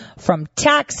someone, from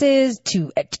taxes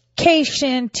to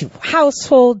education to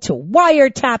household to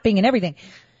wiretapping and everything,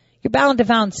 you're bound to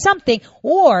find something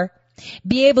or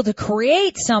be able to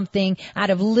create something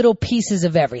out of little pieces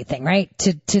of everything, right?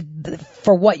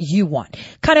 For what you want.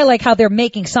 Kind of like how they're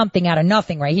making something out of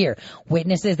nothing right here.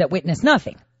 Witnesses that witness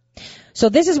nothing. So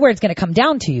this is where it's going to come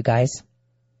down to, you guys.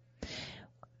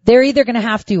 They're either going to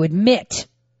have to admit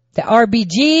that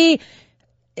RBG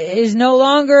is no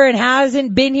longer and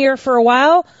hasn't been here for a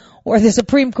while, or the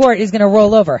Supreme Court is going to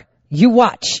roll over. You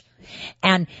watch.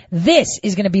 And this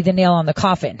is going to be the nail on the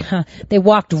coffin. They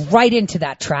walked right into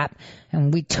that trap,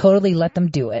 and we totally let them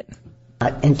do it.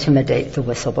 Intimidate the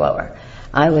whistleblower.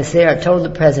 I was there. I told the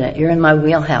president, you're in my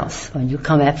wheelhouse when you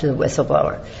come after the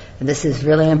whistleblower. And this is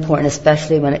really important,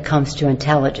 especially when it comes to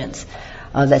intelligence,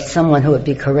 that someone who would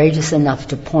be courageous enough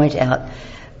to point out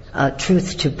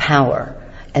truth to power.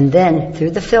 And then,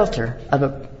 through the filter of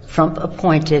a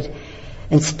Trump-appointed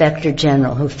inspector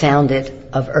general who found it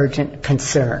of urgent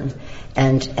concern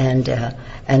and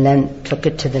then took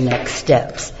it to the next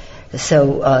steps.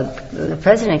 So the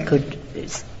president could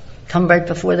come right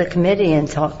before the committee and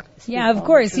talk. Yeah, of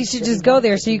course. He should just go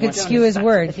there so you could skew his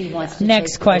word.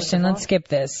 Next question. Let's skip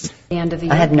this. The end of the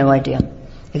year. I had no idea.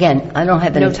 Again, I don't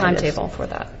have any. No timetable for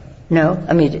that. No.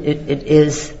 I mean, it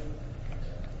is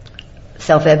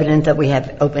self-evident that we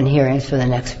have open hearings for the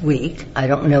next week. I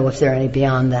don't know if there are any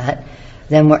beyond that.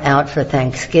 Then we're out for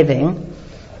Thanksgiving.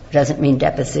 Doesn't mean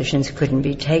depositions couldn't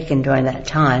be taken during that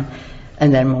time.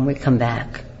 And then when we come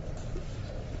back,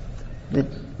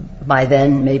 by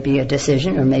then maybe a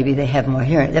decision, or maybe they have more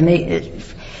hearings. I mean,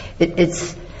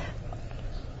 it's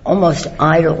almost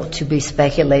idle to be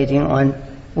speculating on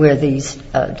where these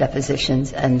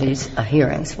depositions and these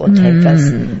hearings will take us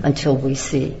until we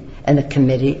see. And the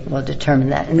committee will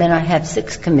determine that. And then I have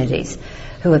 6 committees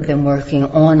who have been working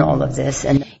on all of this.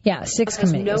 And yeah, 6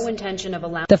 committees. No intention of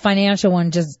allowing. The financial one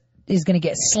just is going to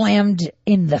get slammed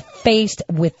in the face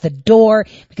with the door,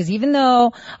 because even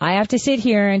though I have to sit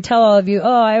here and tell all of you,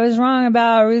 oh, I was wrong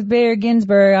about Ruth Bader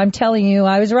Ginsburg, I'm telling you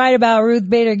I was right about Ruth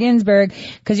Bader Ginsburg,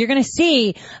 because you're going to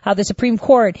see how the Supreme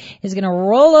Court is going to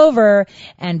roll over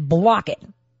and block it.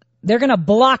 They're going to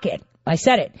block it. I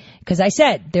said it because I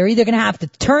said they're either going to have to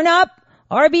turn up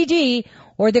RBG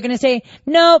or they're going to say,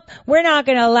 nope, we're not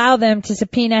going to allow them to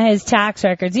subpoena his tax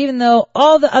records, even though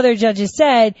all the other judges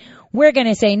said we're going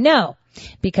to say no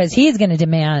because he's going to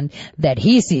demand that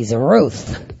he sees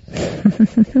Ruth.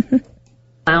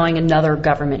 Allowing another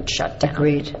government shutdown.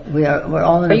 Agreed. We're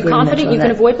all in agreement. Are you confident you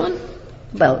can avoid one?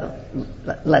 Well,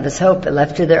 let us hope that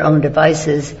left to their own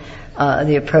devices,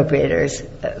 the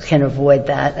appropriators can avoid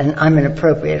that. And I'm an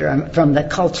appropriator. I'm from the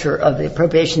culture of the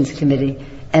Appropriations Committee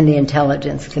and the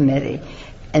Intelligence Committee.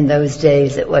 In those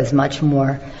days, it was much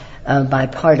more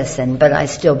bipartisan, but I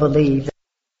still believe.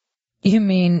 You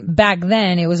mean back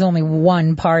then it was only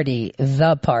one party,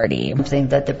 the party. Something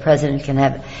that the president can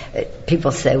have.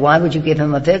 People say, why would you give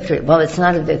him a victory? Well, it's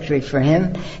not a victory for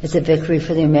him. It's a victory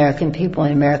for the American people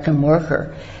and the American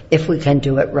worker if we can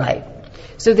do it right.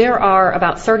 So there are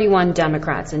about 31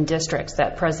 Democrats in districts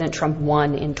that President Trump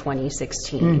won in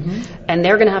 2016. Mm-hmm. And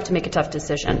they're going to have to make a tough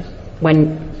decision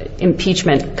when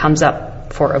impeachment comes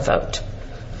up for a vote.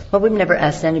 Well, we've never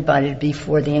asked anybody to be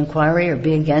for the inquiry or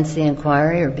be against the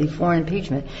inquiry or be for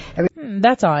impeachment.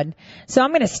 That's odd. So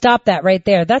I'm going to stop that right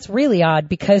there. That's really odd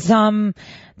because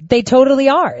they totally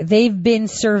are. They've been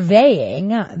surveying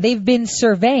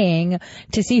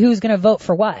to see who's going to vote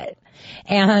for what.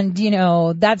 And,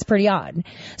 that's pretty odd.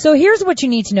 So here's what you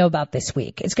need to know about this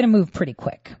week. It's going to move pretty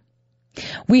quick.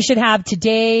 We should have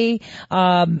today,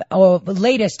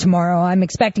 latest tomorrow. I'm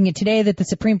expecting it today that the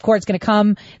Supreme Court's going to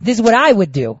come. This is what I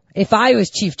would do if I was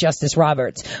Chief Justice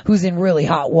Roberts, who's in really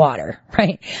hot water,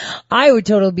 right? I would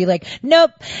totally be like,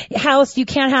 nope, House, you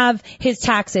can't have his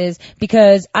taxes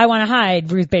because I want to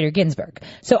hide Ruth Bader Ginsburg.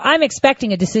 So I'm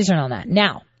expecting a decision on that.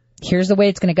 Now, here's the way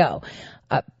it's going to go.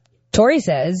 Tori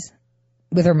says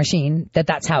with her machine that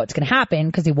that's how it's going to happen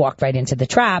because he walked right into the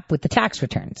trap with the tax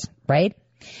returns, right?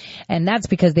 And that's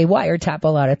because they wiretap a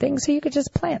lot of things, so you could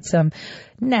just plant some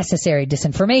necessary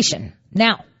disinformation.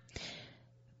 Now,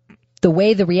 the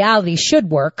way the reality should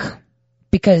work,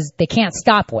 because they can't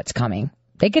stop what's coming,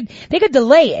 they could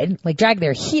delay it, like drag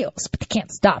their heels, but they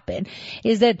can't stop it,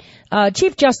 is that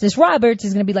Chief Justice Roberts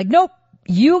is going to be like, nope,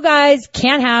 you guys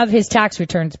can't have his tax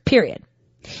returns, period.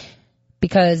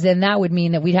 Because then that would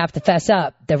mean that we'd have to fess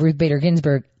up that Ruth Bader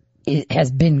Ginsburg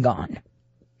has been gone.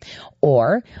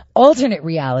 Or, alternate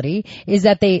reality is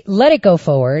that they let it go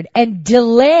forward and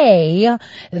delay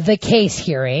the case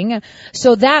hearing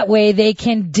so that way they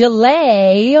can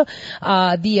delay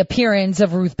the appearance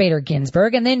of Ruth Bader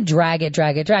Ginsburg and then drag it.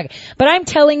 But I'm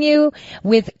telling you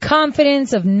with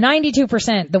confidence of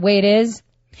 92% the way it is,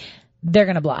 they're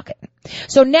going to block it.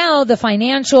 So now the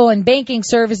Financial and Banking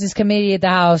Services Committee at the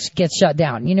House gets shut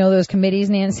down. You know those committees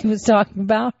Nancy was talking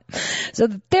about? So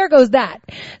there goes that.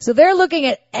 So they're looking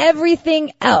at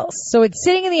everything else. So it's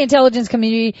sitting in the Intelligence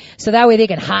Committee so that way they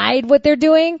can hide what they're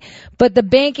doing. But the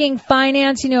Banking,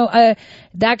 Finance,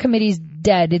 that committee's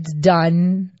dead. It's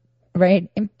done. Right?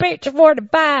 Impeach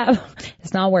 45.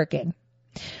 It's not working.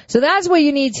 So that's what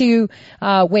you need to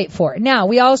wait for. Now,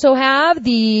 we also have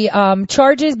the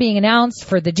charges being announced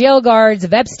for the jail guards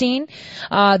of Epstein.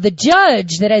 The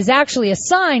judge that is actually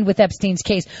assigned with Epstein's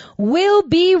case will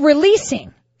be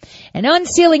releasing and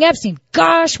unsealing Epstein.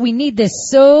 Gosh, we need this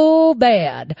so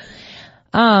bad.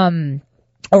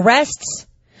 Arrests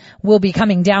will be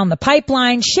coming down the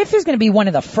pipeline. Schiff is going to be one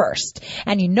of the first.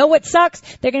 And you know what sucks?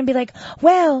 They're going to be like,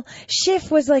 well, Schiff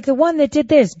was like the one that did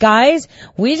this. Guys,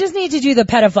 we just need to do the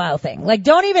pedophile thing. Like,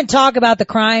 don't even talk about the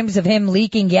crimes of him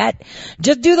leaking yet.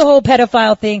 Just do the whole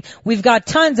pedophile thing. We've got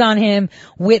tons on him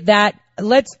with that.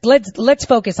 Let's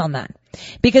focus on that.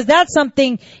 Because that's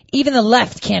something even the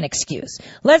left can't excuse.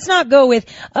 Let's not go with,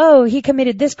 oh, he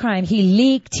committed this crime, he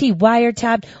leaked, he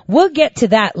wiretapped. We'll get to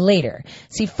that later.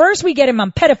 See, first we get him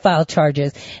on pedophile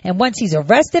charges, and once he's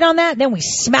arrested on that, then we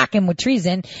smack him with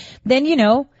treason. Then,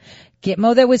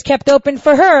 Gitmo that was kept open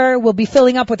for her will be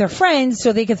filling up with her friends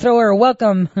so they can throw her a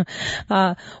welcome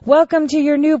to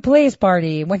your new place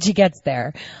party when she gets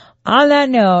there. On that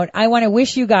note, I want to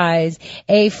wish you guys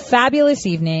a fabulous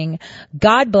evening.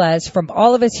 God bless from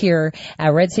all of us here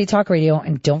at Red State Talk Radio.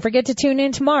 And don't forget to tune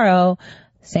in tomorrow.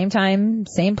 Same time,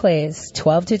 same place,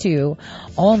 12 to 2,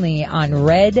 only on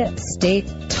Red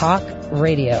State Talk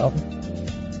Radio.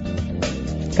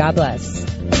 God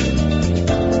bless.